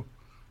him, so.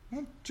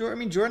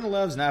 Jordan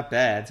Love's not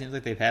bad. Seems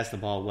like they pass the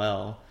ball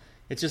well.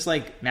 It's just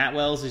like Matt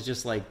Wells is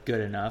just like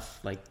good enough.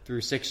 Like through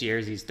 6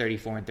 years, he's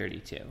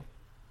 34-32.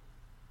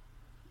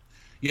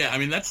 Yeah, I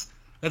mean that's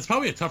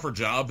probably a tougher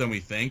job than we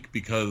think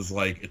because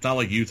like it's not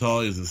like Utah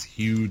is this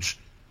huge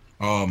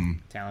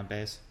talent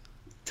base,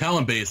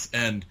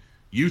 and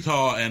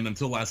Utah and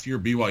until last year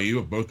BYU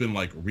have both been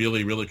like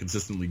really really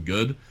consistently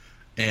good,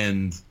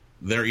 and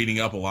they're eating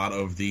up a lot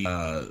of the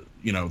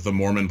the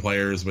Mormon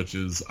players, which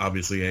is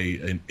obviously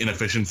an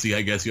inefficiency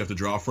I guess you have to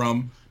draw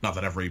from. Not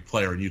that every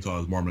player in Utah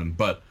is Mormon,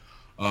 but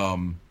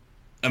and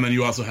then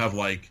you also have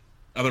like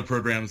other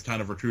programs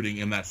kind of recruiting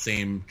in that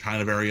same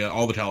kind of area,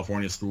 all the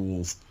California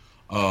schools,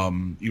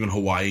 even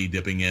Hawaii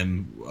dipping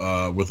in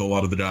with a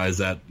lot of the guys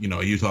that,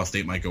 a Utah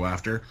State might go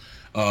after.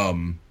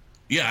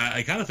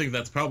 I kind of think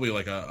that's probably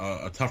like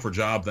a tougher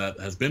job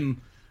that has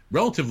been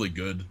relatively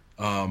good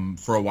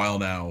for a while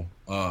now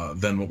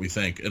than what we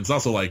think. It's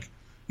also like,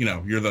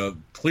 you're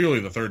clearly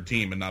the third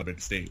team and not a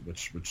big state,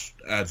 which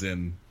adds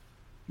in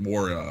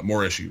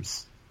more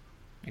issues.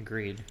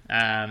 Agreed.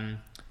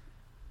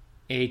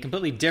 A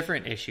completely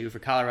different issue for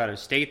Colorado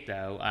State,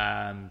 though.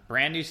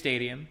 Brand new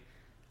stadium,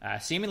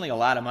 seemingly a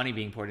lot of money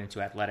being poured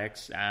into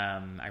athletics.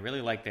 I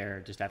really like their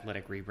just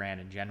athletic rebrand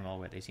in general,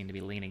 where they seem to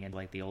be leaning into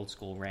like the old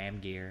school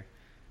Ram gear.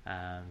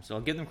 So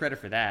I'll give them credit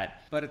for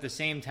that. But at the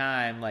same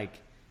time, like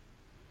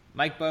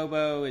Mike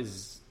Bobo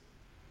is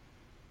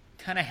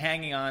kind of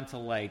hanging on to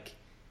like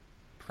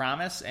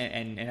promise,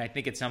 and I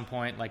think at some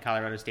point like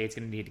Colorado State's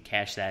going to need to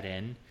cash that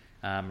in,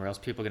 or else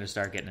people are going to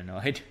start getting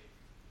annoyed.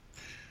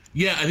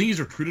 Yeah, I think he's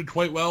recruited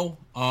quite well.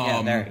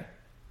 Yeah, very.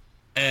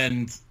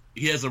 And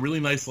he has a really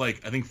nice, I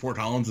think Fort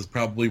Collins is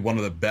probably one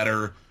of the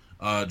better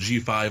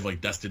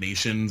G5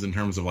 destinations in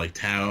terms of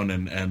town,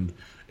 and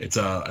I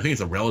think it's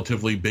a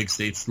relatively big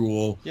state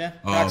school. Yeah,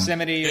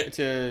 proximity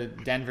to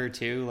Denver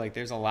too.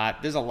 There's a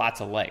lot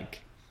to like.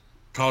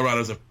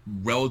 Colorado's a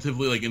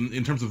relatively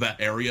in terms of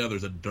that area.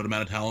 There's a good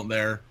amount of talent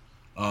there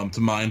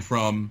to mine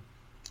from.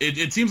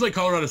 It seems like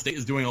Colorado State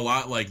is doing a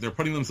lot. They're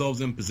putting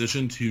themselves in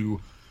position to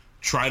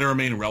try to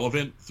remain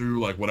relevant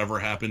through whatever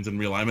happens in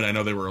realignment. I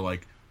know they were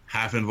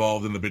half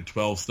involved in the Big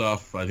 12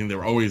 stuff. I think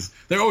they're always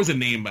a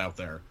name out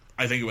there.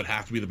 I think it would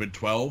have to be the Big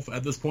 12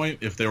 at this point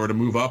if they were to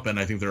move up, and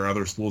I think there are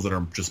other schools that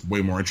are just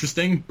way more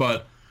interesting.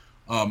 But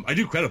I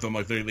do credit them.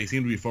 They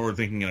seem to be forward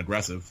thinking and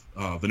aggressive.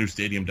 The new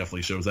stadium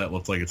definitely shows that. It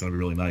looks like it's going to be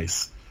really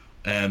nice.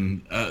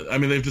 And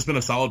they've just been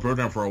a solid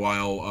program for a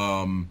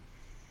while.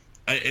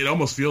 It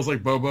almost feels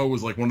like Bobo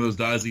was one of those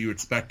guys that you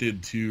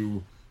expected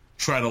to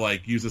try to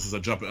use this as a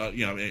jump.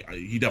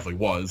 He definitely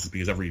was,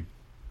 because every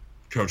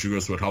coach who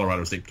goes to a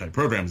Colorado State type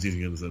program is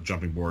using it as a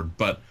jumping board.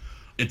 But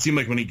it seemed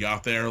like when he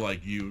got there,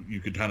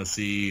 you could kind of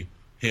see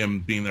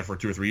him being there for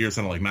 2 or 3 years,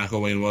 kind of like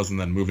McElwain was, and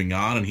then moving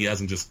on. And he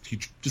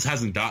just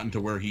hasn't gotten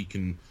to where he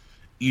can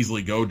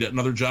easily go get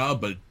another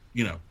job. But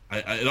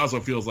it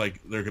also feels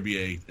like there could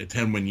be a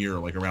 10-win year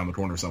around the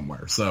corner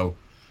somewhere. So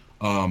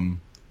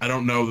I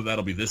don't know that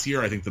that'll be this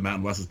year. I think the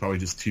Mountain West is probably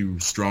just too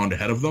strong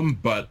ahead of them,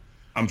 but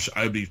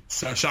I'd be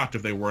shocked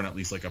if they weren't at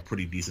least a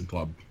pretty decent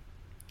club.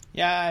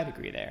 Yeah, I'd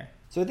agree there.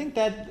 So I think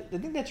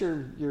that's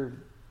your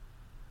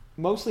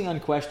mostly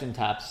unquestioned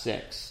top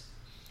 6.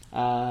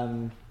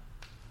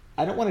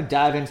 I don't want to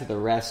dive into the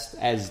rest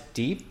as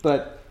deep,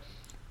 but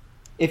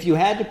if you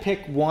had to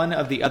pick one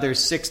of the other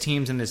 6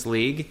 teams in this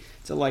league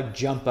to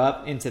jump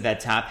up into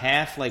that top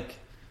half,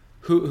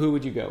 who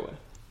would you go with?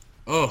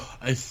 Oh,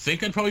 I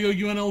think I'd probably go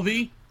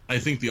UNLV. I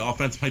think the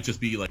offense might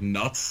just be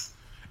nuts,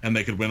 and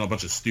they could win a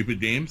bunch of stupid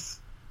games.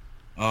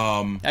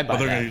 But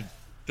they're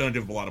going to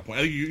give up a lot of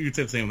points. I think you'd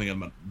say the same thing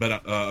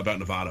about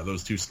Nevada.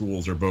 Those two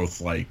schools are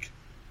both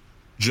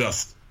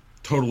just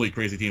totally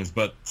crazy teams.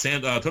 But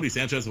Tony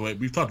Sanchez,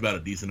 we've talked about a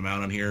decent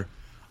amount on here,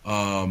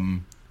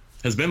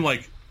 has been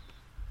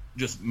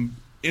just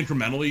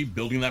incrementally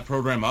building that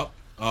program up.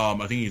 I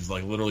think he's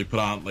literally put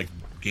on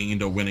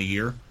gained a win a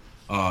year,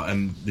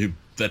 and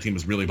that team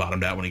was really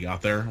bottomed out when he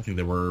got there. I think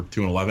they were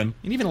 2-11. And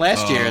even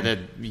last year,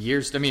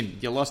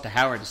 you lost to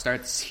Howard to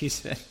start the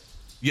season.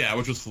 Yeah,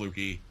 which was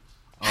fluky.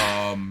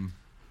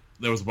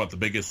 That was the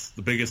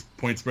biggest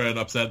point spread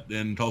upset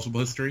in college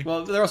football history.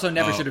 Well, there also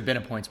never should have been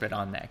a point spread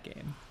on that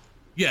game.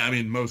 Yeah,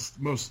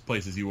 most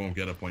places you won't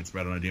get a point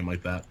spread on a game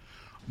like that.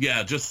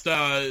 Yeah, just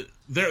they're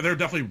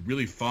definitely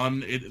really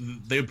fun.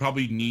 They would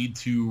probably need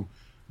to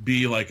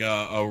be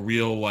a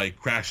real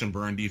crash and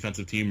burn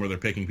defensive team where they're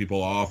picking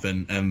people off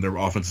and their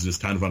offense is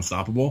just kind of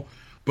unstoppable.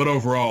 But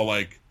overall,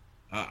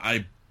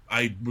 I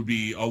would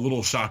be a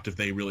little shocked if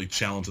they really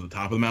challenged at the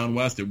top of the Mountain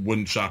West. It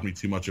wouldn't shock me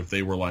too much if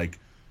they were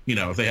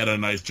if they had a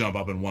nice jump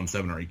up and won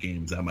 7 or 8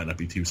 games. That might not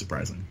be too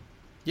surprising.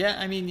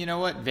 Yeah, you know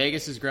what?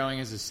 Vegas is growing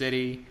as a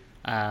city.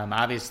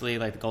 Obviously,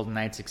 the Golden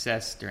Knights'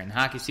 success during the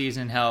hockey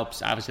season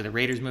helps. Obviously, the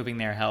Raiders moving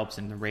there helps,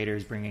 and the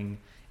Raiders bringing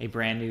a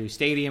brand new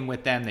stadium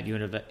with them that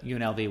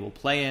UNLV will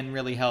play in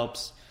really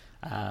helps.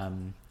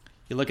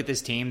 You look at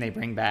this team; they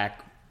bring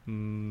back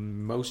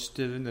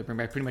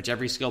pretty much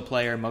every skill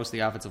player, most of the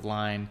offensive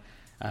line.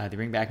 They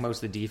bring back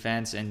most of the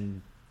defense,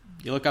 and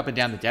you look up and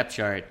down the depth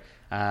chart.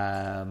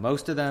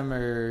 Most of them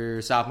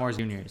are sophomores,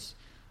 juniors.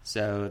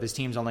 So this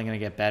team's only going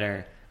to get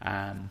better.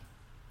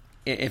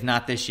 If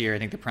not this year, I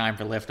think the prime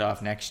for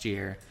liftoff next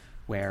year,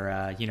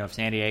 where, if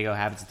San Diego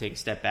happens to take a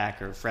step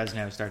back or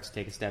Fresno starts to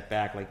take a step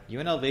back, like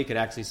UNLV could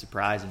actually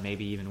surprise and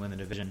maybe even win the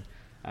division.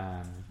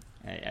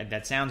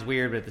 That sounds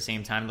weird, but at the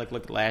same time, look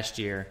at last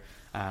year,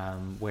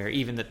 where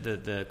even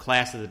the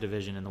class of the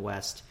division in the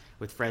West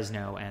with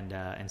Fresno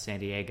and San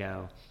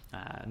Diego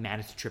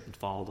managed to trip and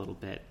fall a little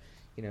bit.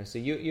 So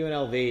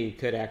UNLV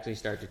could actually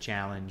start to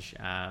challenge.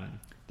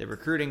 They're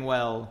recruiting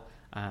well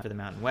for the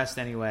Mountain West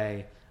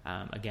anyway.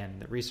 Again,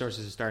 the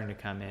resources are starting to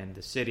come in.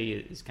 The city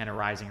is kind of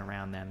rising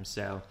around them.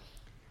 So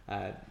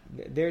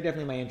they're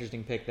definitely my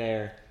interesting pick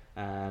there.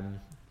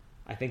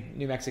 I think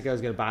New Mexico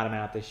is going to bottom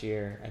out this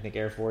year. I think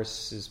Air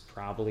Force is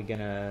probably going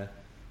to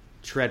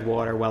tread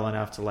water well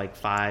enough to like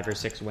 5 or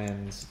 6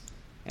 wins.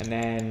 And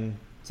then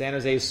San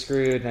Jose's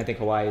screwed, and I think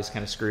Hawaii is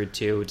kind of screwed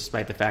too,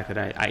 despite the fact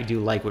that I do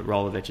like what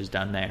Rolovich has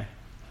done there.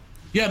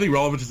 Yeah, I think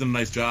Rolovich has done a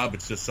nice job.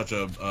 It's just such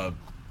a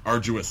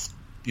arduous,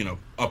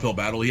 uphill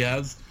battle he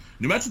has.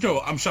 New Mexico,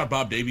 I'm shocked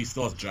Bob Davies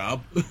still has a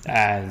job.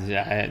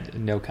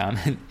 No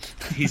comment.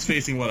 He's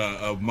facing,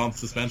 a month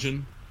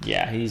suspension?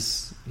 Yeah,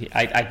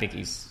 I think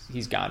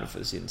he's gone before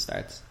the season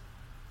starts.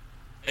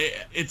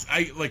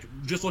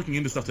 Just looking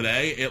into stuff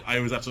today, I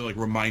was actually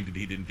reminded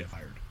he didn't get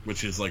fired,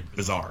 which is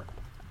bizarre.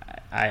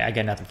 I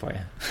got nothing for you.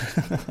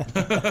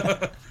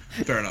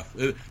 Fair enough.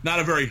 Not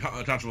a very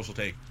controversial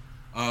take.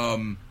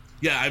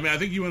 Yeah, I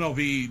think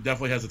UNLV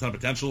definitely has a ton of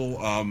potential.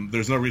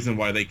 There's no reason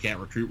why they can't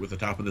recruit with the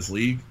top of this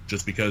league,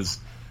 just because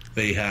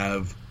they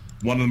have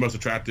one of the most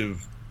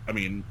attractive,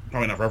 probably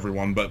not for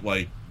everyone, but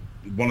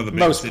one of the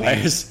biggest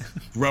cities,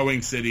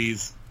 growing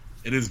cities.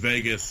 It is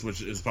Vegas,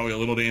 which is probably a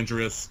little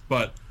dangerous,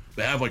 but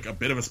they have a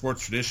bit of a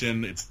sports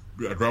tradition. It's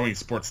a growing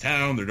sports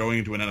town. They're going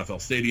into an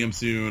NFL stadium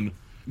soon.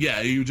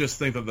 Yeah, you just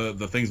think that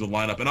the things would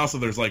line up. And also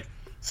there's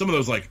some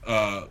of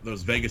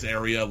those Vegas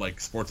area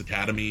sports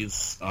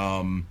academies,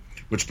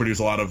 which produce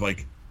a lot of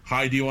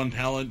high D1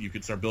 talent. You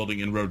could start building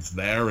inroads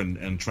there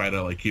and try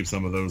to keep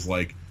some of those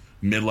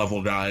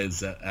mid-level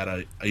guys at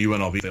a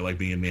UNLV. They like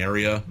being in the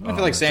area. I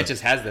feel like Sanchez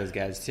has those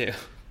guys too.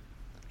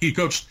 He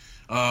coached.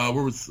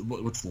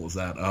 What school was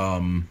that?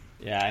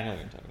 Yeah, I know what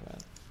you're talking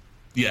about.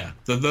 Yeah,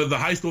 the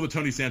high school that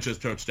Tony Sanchez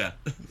coached at.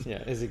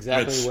 Yeah, is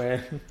exactly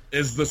where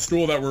is the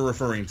school that we're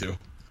referring to.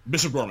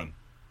 Bishop Gorman.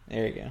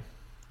 There you go.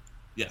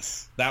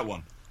 Yes, that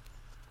one.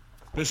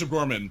 Bishop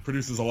Gorman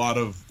produces a lot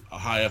of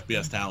high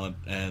FBS talent,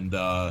 and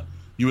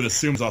you would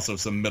assume there's also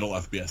some middle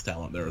FBS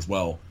talent there as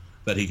well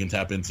that he can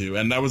tap into.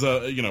 And that was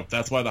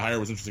that's why the hire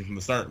was interesting from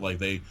the start.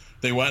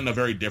 They went in a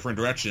very different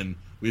direction.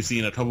 We've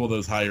seen a couple of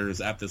those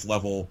hires at this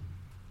level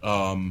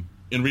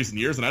in recent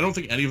years, and I don't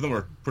think any of them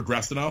are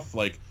progressed enough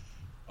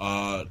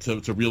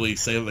to really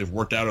say that they've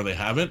worked out or they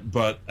haven't.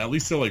 But at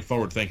least they're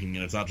forward thinking,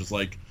 and it's not just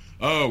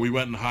we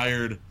went and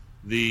hired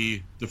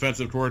the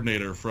defensive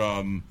coordinator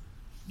from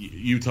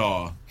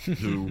Utah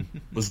who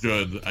was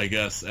good, I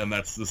guess, and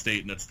that's the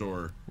state next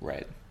door.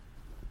 Right.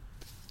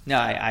 No,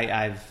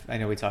 I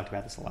know we talked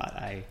about this a lot.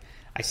 I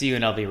see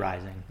UNLV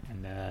rising,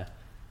 and I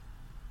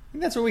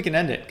think that's where we can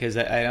end it, because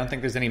I don't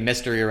think there's any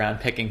mystery around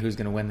picking who's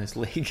going to win this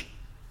league.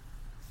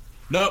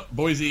 No,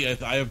 Boise.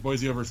 I have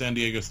Boise over San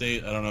Diego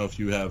State. I don't know if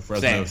you have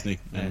Fresno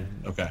sneaking in.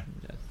 Okay.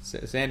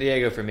 San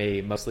Diego for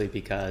me, mostly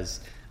because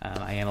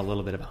I am a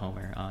little bit of a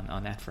homer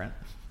on that front.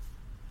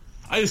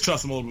 I just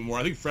trust them a little bit more.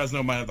 I think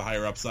Fresno might have the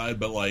higher upside,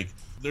 but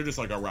they're just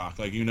like a rock.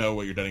 You know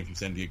what you're getting from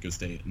San Diego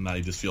State, and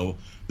I just feel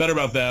better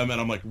about them. And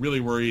I'm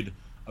really worried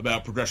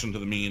about progression to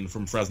the mean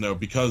from Fresno,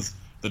 because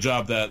the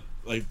job that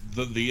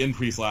the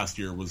increase last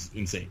year was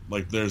insane.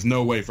 There's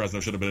no way Fresno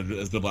should have been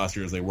as good last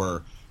year as they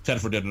were.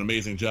 Tedford did an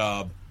amazing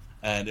job,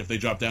 and if they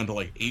drop down to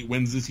 8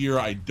 wins this year,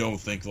 I don't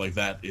think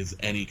that is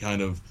any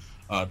kind of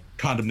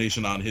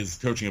condemnation on his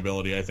coaching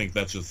ability. I think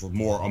that's just a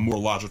more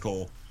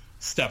logical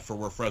step for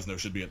where Fresno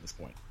should be at this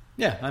point.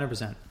 Yeah,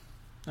 100%.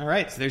 All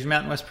right, so there's your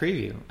Mountain West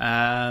preview.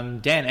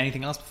 Dan,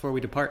 anything else before we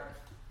depart?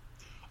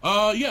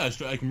 Yeah,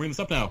 I can bring this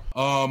up now.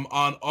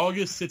 On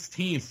August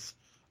 16th,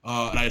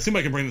 and I assume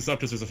I can bring this up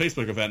because there's a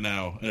Facebook event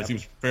now, and It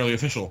seems fairly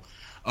official.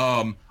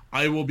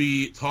 I will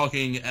be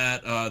talking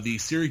at the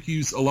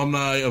Syracuse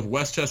alumni of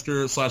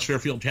Westchester /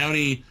 Fairfield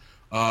County.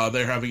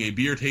 They're having a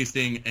beer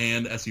tasting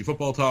and SU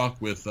football talk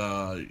with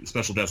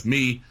special guest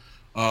me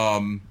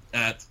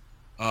at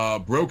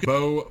Broken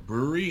Bow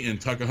Brewery in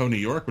Tuckahoe, New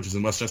York, which is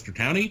in Westchester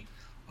County.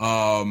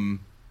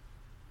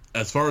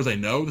 As far as I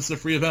know, this is a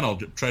free event. I'll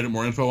try to get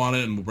more info on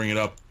it, and we'll bring it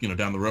up,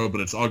 down the road. But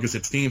it's August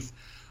 16th.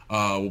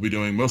 We'll be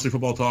doing mostly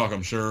football talk.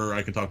 I'm sure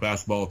I can talk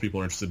basketball if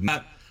people are interested in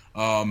that.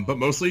 But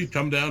mostly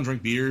come down,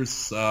 drink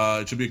beers.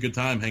 It should be a good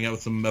time. Hang out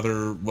with some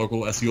other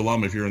local SU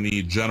alum if you're in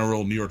the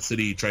general New York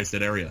City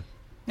tri-state area.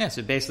 Yeah,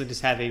 so basically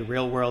just have a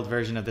real-world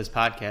version of this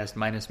podcast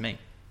minus me.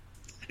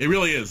 It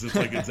really is. It's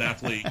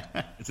exactly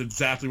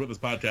what this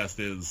podcast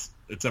is,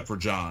 except for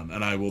John,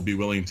 and I will be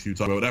willing to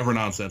talk about whatever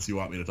nonsense you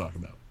want me to talk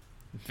about.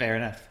 Fair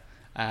enough.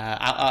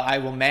 I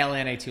will mail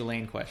in a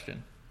Tulane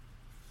question.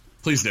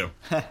 Please do.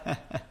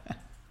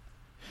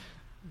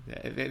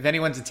 if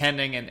anyone's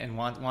attending and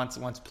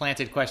wants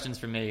planted questions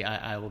from me,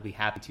 I will be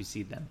happy to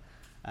see them.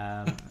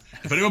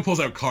 If anyone pulls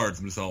out cards,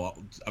 I'm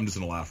just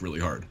gonna laugh really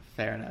hard.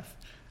 Fair enough.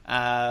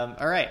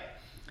 All right.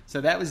 So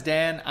that was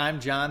Dan.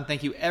 I'm John.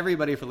 Thank you,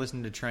 everybody, for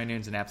listening to Troy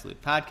Nunes and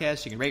Absolute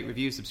Podcast. You can rate,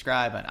 review,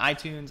 subscribe on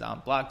iTunes,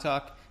 on Blog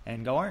Talk,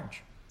 and go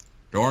Orange.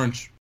 Go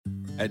Orange.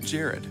 At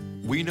Jared,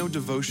 we know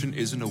devotion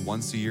isn't a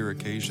once-a-year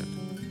occasion.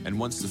 And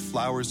once the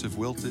flowers have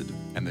wilted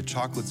and the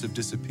chocolates have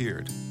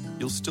disappeared,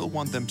 you'll still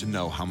want them to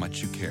know how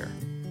much you care.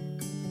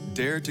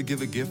 Dare to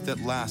give a gift that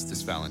lasts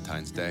this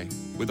Valentine's Day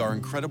with our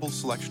incredible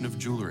selection of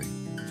jewelry.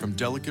 From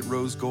delicate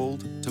rose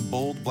gold to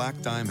bold black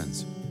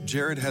diamonds,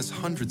 Jared has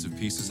hundreds of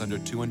pieces under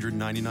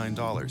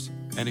 $299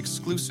 and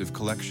exclusive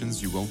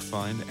collections you won't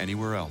find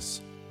anywhere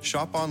else.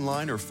 Shop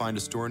online or find a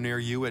store near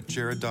you at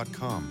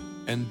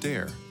jared.com and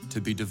dare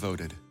to be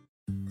devoted.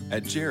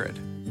 At Jared,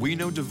 we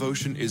know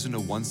devotion isn't a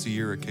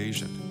once-a-year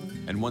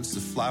occasion, and once the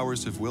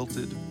flowers have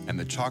wilted and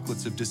the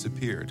chocolates have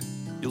disappeared,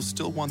 you'll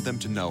still want them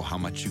to know how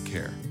much you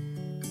care.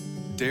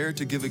 Dare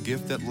to give a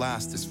gift that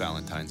lasts this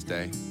Valentine's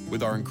Day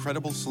with our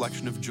incredible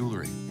selection of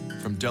jewelry.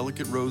 From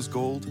delicate rose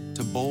gold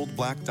to bold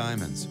black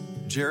diamonds,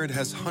 Jared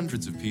has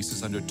hundreds of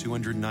pieces under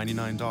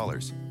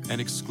 $299 and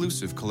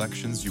exclusive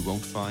collections you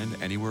won't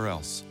find anywhere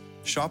else.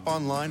 Shop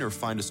online or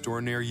find a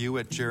store near you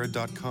at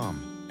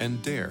jared.com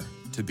and dare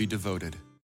to be devoted.